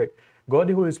Holy Spirit. God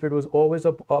the Holy Spirit was always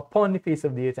upon the face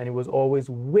of the earth, and he was always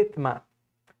with man.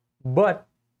 But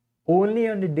only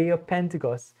on the day of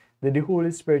Pentecost did the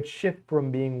Holy Spirit shift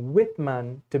from being with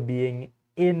man to being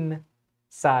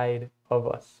inside of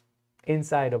us.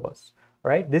 Inside of us.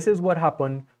 Right? This is what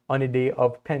happened on the day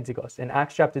of Pentecost. In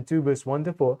Acts chapter 2, verse 1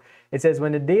 to 4, it says,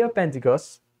 when the day of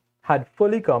Pentecost had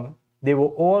fully come, they were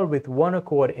all with one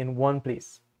accord in one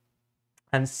place.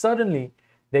 And suddenly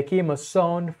there came a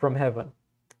sound from heaven,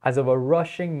 as of a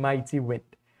rushing mighty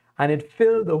wind, and it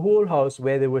filled the whole house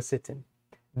where they were sitting.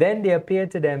 Then there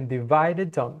appeared to them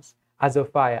divided tongues, as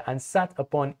of fire, and sat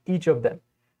upon each of them.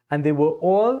 And they were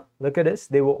all, look at this,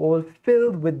 they were all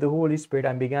filled with the Holy Spirit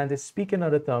and began to speak in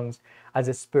other tongues as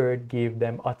the Spirit gave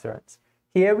them utterance.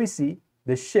 Here we see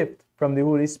the shift from the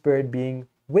Holy Spirit being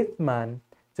with man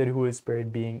to the Holy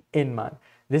Spirit being in man.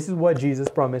 This is what Jesus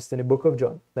promised in the book of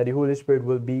John, that the Holy Spirit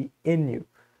will be in you,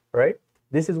 right?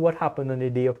 This is what happened on the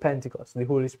day of Pentecost. The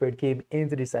Holy Spirit came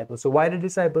into the disciples. So why the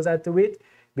disciples had to wait?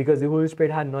 Because the Holy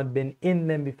Spirit had not been in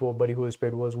them before, but the Holy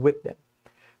Spirit was with them.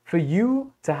 For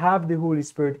you to have the Holy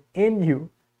Spirit in you,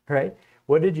 right?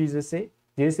 What did Jesus say?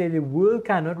 Jesus said the world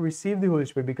cannot receive the Holy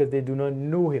Spirit because they do not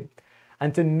know him.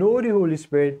 And to know the Holy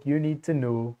Spirit, you need to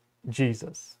know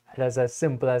Jesus. That's as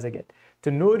simple as it gets. To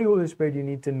know the Holy Spirit, you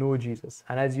need to know Jesus.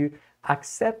 And as you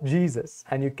accept Jesus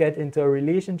and you get into a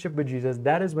relationship with Jesus,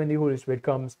 that is when the Holy Spirit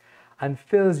comes and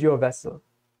fills your vessel.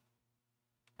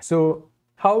 So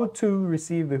how to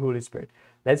receive the Holy Spirit?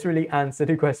 Let's really answer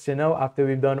the question now after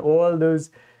we've done all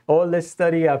this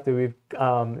study, after we've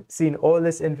seen all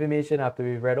this information, after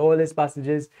we've read all these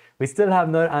passages. We still have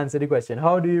not answered the question.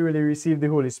 How do you really receive the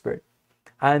Holy Spirit?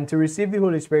 And to receive the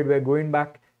Holy Spirit, we're going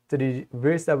back to the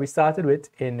verse that we started with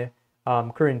in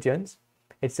Corinthians.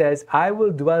 It says, I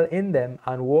will dwell in them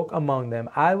and walk among them.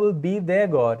 I will be their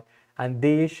God and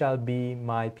they shall be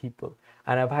my people.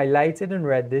 And I've highlighted and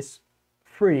read this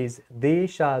phrase, they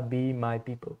shall be my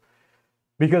people.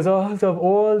 Because out of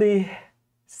all the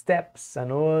steps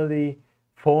and all the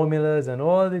formulas and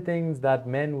all the things that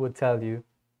men would tell you,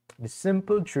 the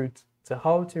simple truth to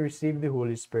how to receive the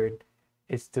Holy Spirit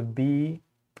is to be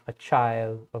a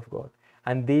child of God.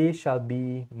 And they shall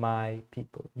be my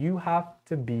people. You have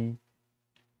to be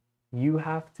a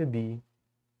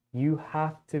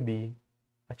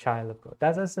child of God.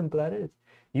 That's as simple as it is.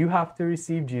 You have to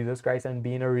receive Jesus Christ and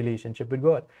be in a relationship with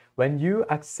God. When you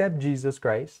accept Jesus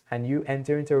Christ and you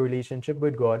enter into a relationship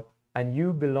with God and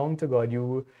you belong to God,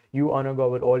 you honor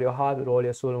God with all your heart, with all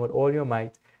your soul, and with all your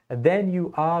might, and then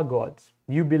you are God's.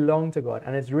 You belong to God.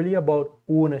 And it's really about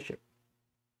ownership.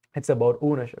 It's about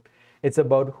ownership. It's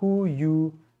about who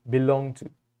you belong to.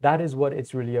 That is what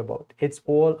it's really about. It's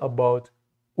all about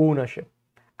ownership.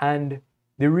 And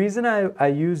the reason I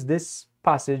use this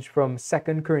passage from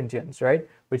 2 Corinthians, right,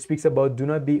 which speaks about do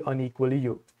not be unequally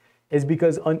yoked, is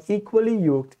because unequally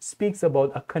yoked speaks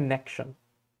about a connection,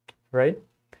 right?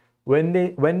 When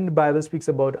the Bible speaks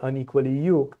about unequally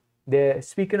yoked, they're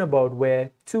speaking about where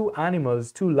two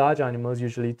large animals,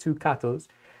 usually two cattle,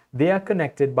 they are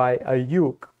connected by a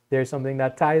yoke. There's something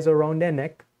that ties around their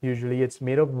neck. Usually it's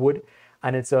made of wood,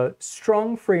 and it's a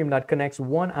strong frame that connects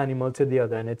one animal to the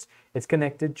other, and it's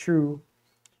connected through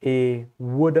a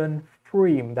wooden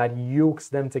frame that yokes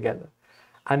them together.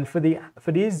 And for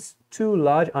these two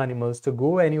large animals to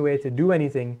go anywhere, to do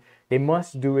anything, they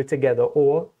must do it together,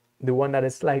 or the one that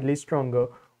is slightly stronger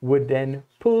would then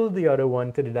pull the other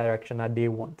one to the direction that they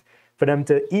want. For them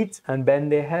to eat and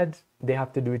bend their head, they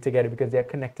have to do it together because they're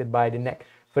connected by the neck.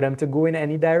 For them to go in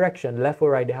any direction, left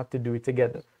or right, they have to do it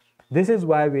together. This is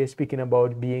why we're speaking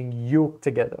about being yoked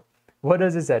together. What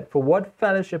does it say? For what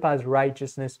fellowship has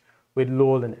righteousness with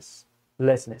lowliness?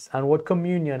 And what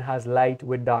communion has light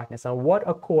with darkness? And what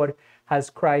accord has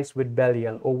Christ with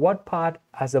Belial? Or what part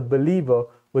has a believer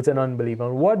with an unbeliever?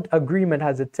 And what agreement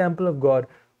has the temple of God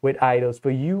with idols?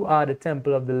 For you are the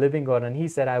temple of the living God. And he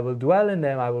said, I will dwell in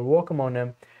them, I will walk among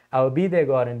them, I will be their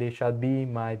God, and they shall be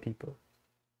my people.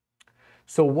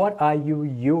 So what are you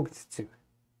yoked to?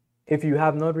 If you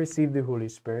have not received the Holy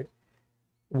Spirit,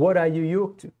 what are you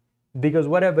yoked to? Because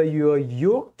whatever you are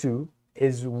yoked to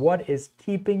is what is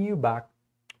keeping you back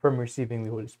from receiving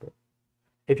the Holy Spirit.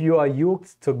 If you are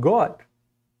yoked to God,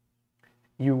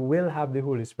 you will have the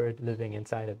Holy Spirit living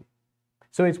inside of you.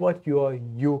 So it's what you are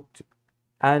yoked to.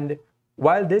 And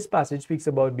while this passage speaks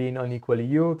about being unequally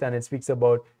yoked and it speaks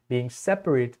about being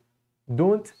separate,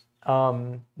 don't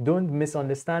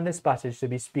misunderstand this passage to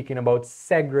be speaking about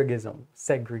segregism.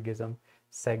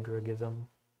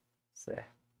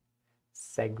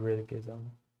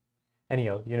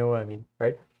 Anyhow, you know what I mean,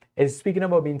 right? It's speaking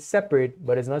about being separate,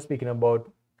 but it's not speaking about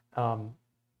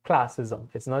classism.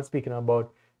 It's not speaking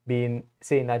about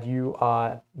saying that you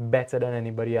are better than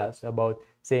anybody else, about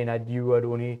saying that you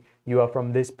are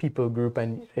from this people group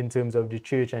and in terms of the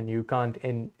church and you can't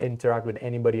interact with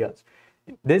anybody else.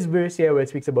 This verse here where it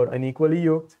speaks about unequally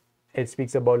yoked, it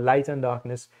speaks about light and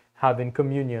darkness having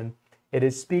communion. It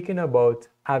is speaking about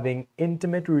having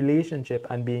intimate relationship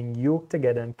and being yoked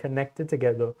together and connected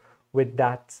together with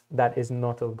that is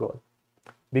not of God.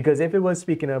 Because if it was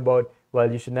speaking about,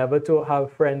 well, you should never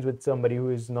have friends with somebody who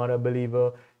is not a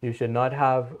believer, you should not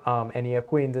have any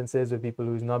acquaintances with people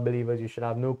who is not believers, you should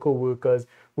have no co-workers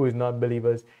who is not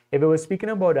believers. If it was speaking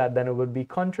about that, then it would be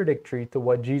contradictory to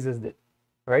what Jesus did,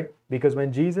 right? Because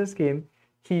when Jesus came,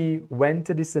 he went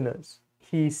to the sinners.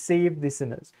 He saved the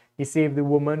sinners. He saved the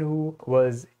woman who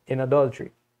was in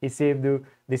adultery. He saved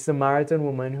the Samaritan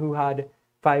woman who had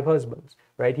 5 husbands,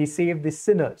 right? He saved the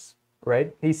sinners,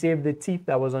 right? He saved the thief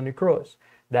that was on the cross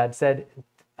that said,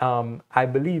 I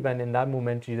believe. And in that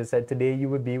moment, Jesus said, today you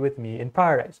will be with me in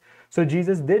paradise. So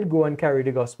Jesus did go and carry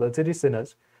the gospel to the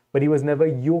sinners, but he was never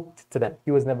yoked to them.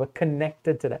 He was never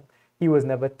connected to them. He was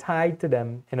never tied to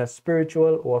them in a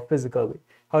spiritual or physical way.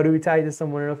 How do we tie to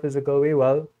someone in a physical way?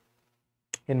 Well,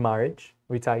 in marriage,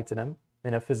 we tie to them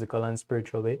in a physical and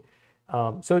spiritual way.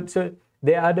 So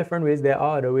there are different ways. There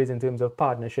are other ways in terms of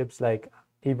partnerships, like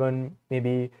even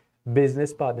maybe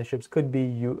business partnerships could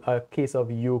be a case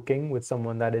of yoking with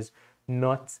someone that is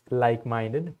not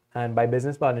like-minded. And by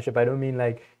business partnership, I don't mean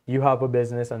like you have a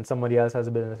business and somebody else has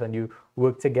a business and you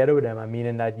work together with them. I mean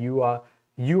in that you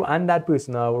and that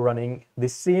person are running the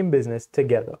same business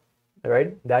together,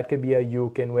 right? That could be a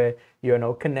yoking where you're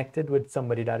now connected with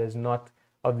somebody that is not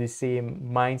of the same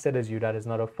mindset as you, that is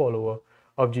not a follower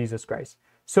of Jesus Christ.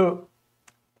 So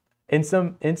in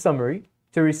summary,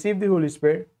 to receive the Holy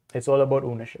Spirit, it's all about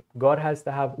ownership. God has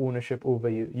to have ownership over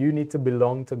you. You need to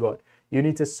belong to God. You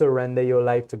need to surrender your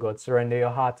life to God, surrender your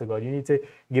heart to God. You need to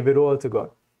give it all to God.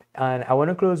 And I want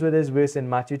to close with this verse in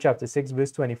Matthew chapter 6,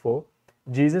 verse 24.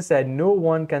 Jesus said, no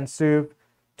one can serve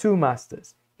 2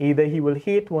 masters. Either he will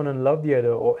hate one and love the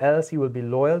other, or else he will be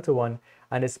loyal to one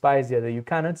and despise the other. You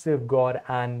cannot serve God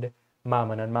and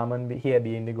mammon, and mammon here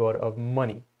being the god of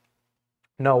money.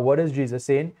 Now, what is Jesus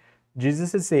saying?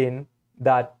 Jesus is saying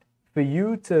that for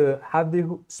you to have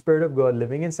the Spirit of God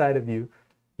living inside of you,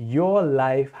 your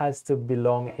life has to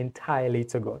belong entirely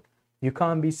to God. You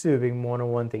can't be serving more than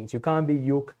one thing. You can't be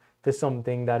yoked to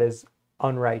something that is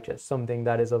unrighteous, something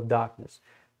that is of darkness,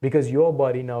 because your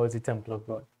body now is the temple of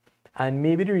God. And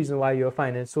maybe the reason why you're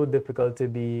finding it so difficult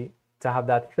to have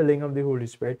that filling of the Holy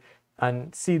Spirit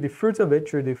and see the fruits of it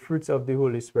through the fruits of the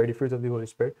Holy Spirit, the fruit of the Holy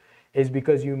Spirit, is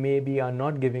because you maybe are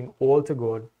not giving all to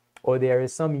God, or there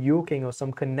is some yoking or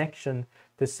some connection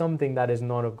to something that is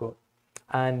not of God.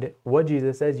 And what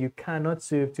Jesus says, you cannot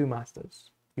serve 2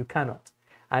 masters. You cannot.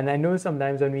 And I know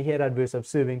sometimes when we hear that verse of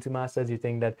serving 2 masters, you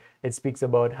think that it speaks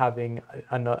about having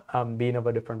being of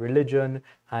a different religion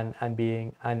and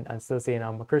still saying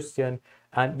I'm a Christian.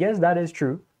 And yes, that is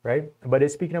true, right? But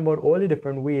it's speaking about all the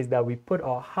different ways that we put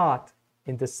our heart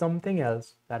into something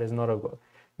else that is not of God.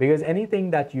 Because anything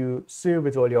that you serve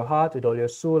with all your heart, with all your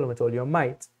soul, and with all your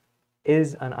might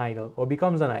is an idol, or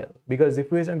becomes an idol. Because the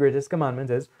first and greatest commandment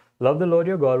is love the Lord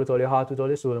your God with all your heart, with all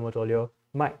your soul, and with all your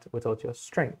might, without your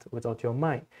strength, without your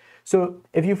mind. So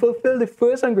if you fulfill the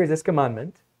first and greatest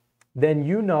commandment, then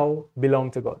you now belong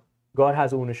to God. God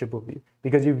has ownership over you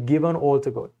because you've given all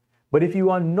to God. But if you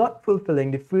are not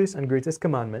fulfilling the first and greatest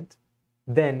commandment,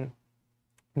 then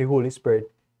the Holy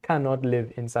Spirit cannot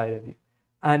live inside of you.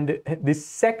 And the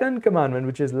second commandment,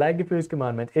 which is like the first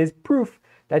commandment, is proof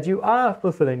that you are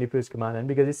fulfilling the first commandment,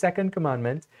 because the second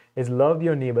commandment is love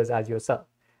your neighbors as yourself.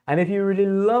 And if you really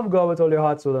love God with all your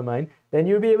heart, soul, and mind, then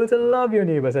you'll be able to love your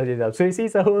neighbors as yourself. So you see,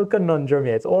 it's a whole conundrum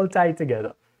here. It's all tied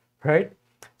together, right?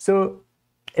 So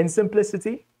in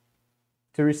simplicity,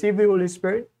 to receive the Holy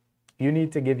Spirit, you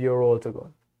need to give your all to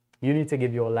God. You need to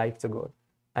give your life to God.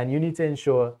 And you need to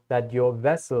ensure that your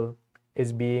vessel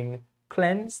is being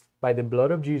cleansed by the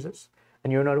blood of Jesus,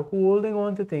 and you're not holding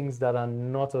on to things that are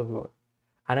not of God.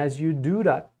 And as you do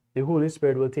that, the Holy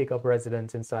Spirit will take up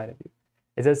residence inside of you.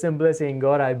 It's as simple as saying,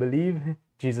 God, I believe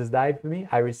Jesus died for me.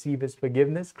 I receive his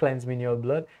forgiveness. Cleanse me in your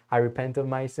blood. I repent of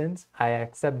my sins. I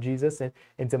accept Jesus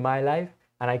into my life,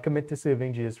 and I commit to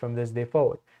serving Jesus from this day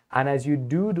forward. And as you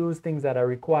do those things that are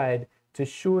required to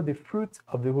show the fruit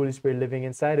of the Holy Spirit living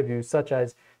inside of you, such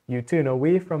as you turn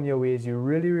away from your ways, you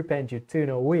really repent, you turn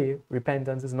away.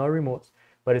 Repentance is not remorse,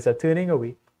 but it's a turning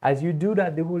away. As you do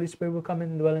that, the Holy Spirit will come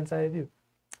and dwell inside of you.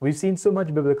 We've seen so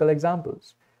much biblical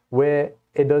examples where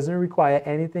it doesn't require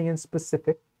anything in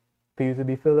specific for you to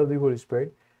be filled of the Holy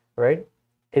Spirit, right?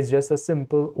 It's just a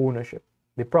simple ownership.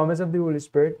 The promise of the Holy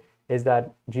Spirit is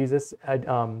that Jesus,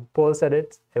 Paul said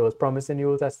it was promised in the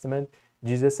Old Testament.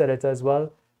 Jesus said it as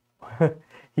well.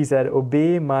 He said,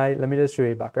 obey my, let me just show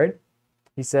you back, right?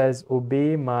 He says,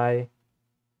 obey my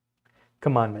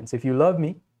commandments. If you love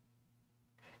me,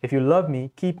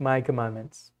 keep my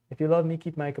commandments. If you love me,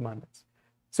 keep my commandments.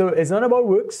 So it's not about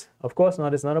works. Of course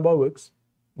not. It's not about works.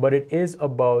 But it is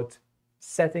about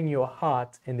setting your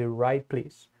heart in the right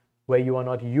place where you are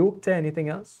not yoked to anything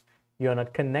else. You are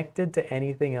not connected to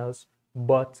anything else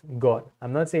but God.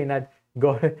 I'm not saying that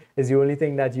God is the only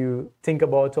thing that you think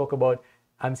about, talk about.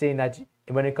 I'm saying that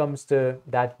when it comes to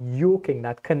that yoking,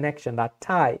 that connection, that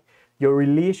tie, your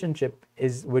relationship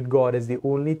is with God is the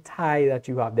only tie that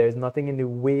you have. There is nothing in the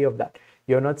way of that.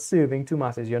 You're not serving two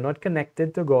masters. You're not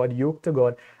connected to God, yoked to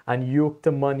God, and yoked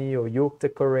to money, or yoked to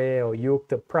career, or yoked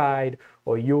to pride,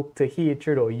 or yoked to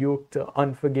hatred, or yoked to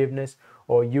unforgiveness,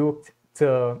 or yoked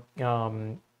to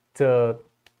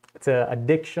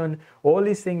addiction. All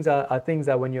these things are things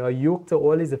that when you are yoked to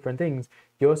all these different things,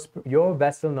 your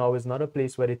vessel now is not a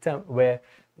place where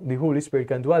the Holy Spirit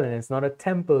can dwell in. It's not a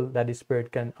temple that the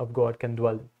Spirit of God can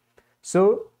dwell in.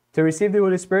 So to receive the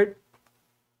Holy Spirit,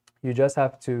 you just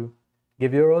have to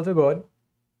give your all to God.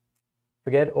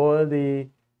 Forget all the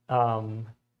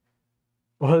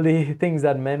things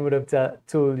that men would have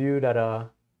told you that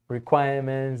are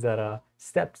requirements, that are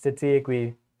steps to take.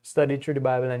 We studied through the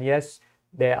Bible, and yes,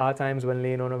 there are times when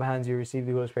laying on of hands you receive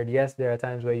the Holy Spirit. Yes, there are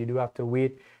times where you do have to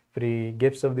wait for the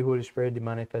gifts of the Holy Spirit, the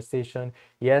manifestation.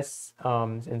 Yes,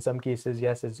 in some cases,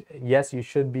 yes, you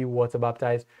should be water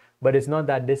baptized, but it's not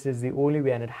that this is the only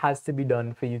way, and it has to be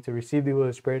done for you to receive the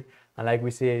Holy Spirit. And like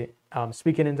we say,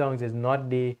 speaking in tongues is not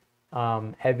the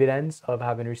evidence of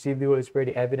having received the Holy Spirit.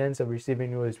 The evidence of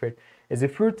receiving the Holy Spirit is the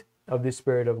fruit of the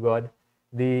Spirit of God.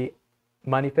 The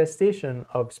manifestation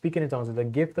of speaking in tongues is a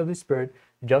gift of the Spirit,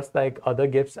 just like other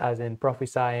gifts, as in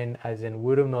prophesying, as in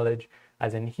word of knowledge,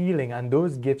 as in healing. And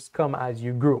those gifts come as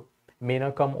you grow. May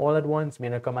not come all at once, may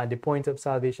not come at the point of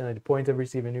salvation, at the point of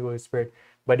receiving the Holy Spirit,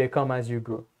 but they come as you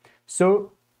grow.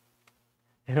 So,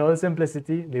 in all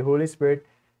simplicity, the Holy Spirit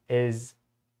is,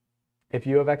 if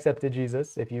you have accepted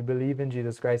Jesus, if you believe in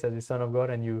Jesus Christ as the Son of God,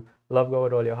 and you love God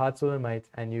with all your heart, soul, and might,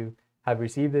 and you have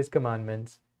received his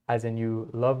commandments, as in you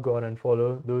love God and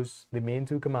follow the main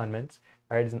two commandments,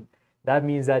 right? That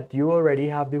means that you already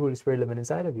have the Holy Spirit living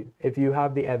inside of you. If you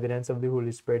have the evidence of the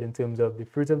Holy Spirit in terms of the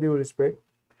fruit of the Holy Spirit,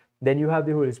 then you have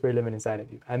the Holy Spirit living inside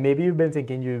of you. And maybe you've been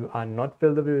thinking you are not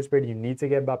filled with the Holy Spirit, you need to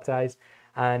get baptized,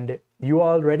 and you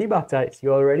are already baptized,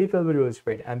 you're already filled with the Holy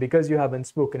Spirit. And because you haven't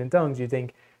spoken in tongues, you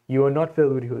think you are not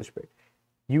filled with the Holy Spirit.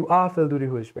 You are filled with the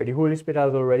Holy Spirit. The Holy Spirit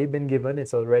has already been given.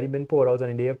 It's already been poured out on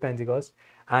the day of Pentecost.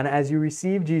 And as you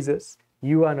receive Jesus,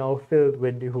 you are now filled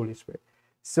with the Holy Spirit.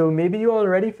 So maybe you're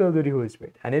already filled with the Holy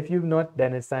Spirit. And if you've not,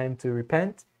 then it's time to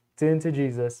repent, turn to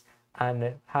Jesus,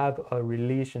 and have a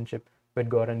relationship with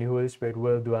God, and the Holy Spirit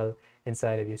will dwell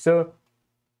inside of you. So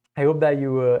I hope that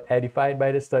you were edified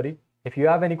by this study. If you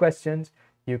have any questions,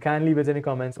 you can leave it in the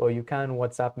comments, or you can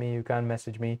WhatsApp me, you can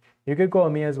message me, you can call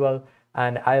me as well.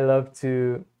 And I love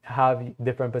to have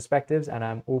different perspectives, and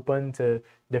I'm open to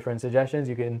different suggestions.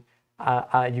 You can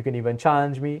even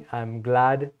challenge me. I'm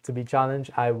glad to be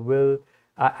challenged. I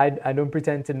don't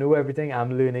pretend to know everything.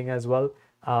 I'm learning as well.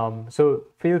 So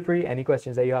feel free. Any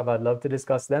questions that you have, I'd love to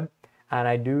discuss them. And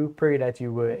I do pray that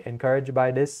you were encouraged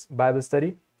by this Bible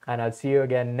study. And I'll see you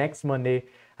again next Monday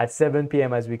at 7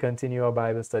 p.m. as we continue our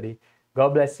Bible study.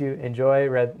 God bless you. Enjoy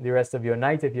the rest of your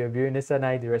night. If you're viewing this at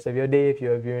night, the rest of your day, if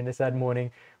you're viewing this at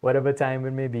morning, whatever time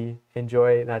it may be,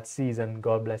 enjoy that season.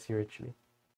 God bless you richly.